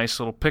posting nice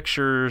little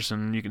pictures,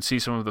 and you can see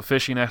some of the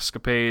fishing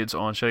escapades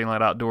on Shedding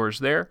Light Outdoors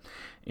there.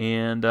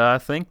 And I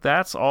think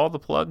that's all the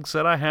plugs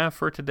that I have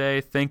for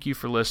today. Thank you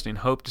for listening.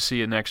 Hope to see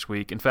you next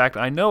week. In fact,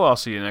 I know I'll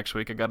see you next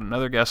week. I got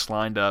another guest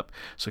lined up,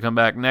 so come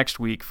back next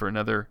week for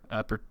another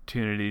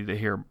opportunity to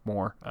hear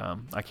more.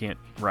 I can't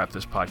wrap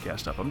this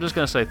podcast up. I'm just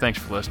going to say thanks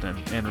for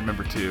listening, and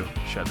remember to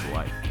shed the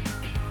light.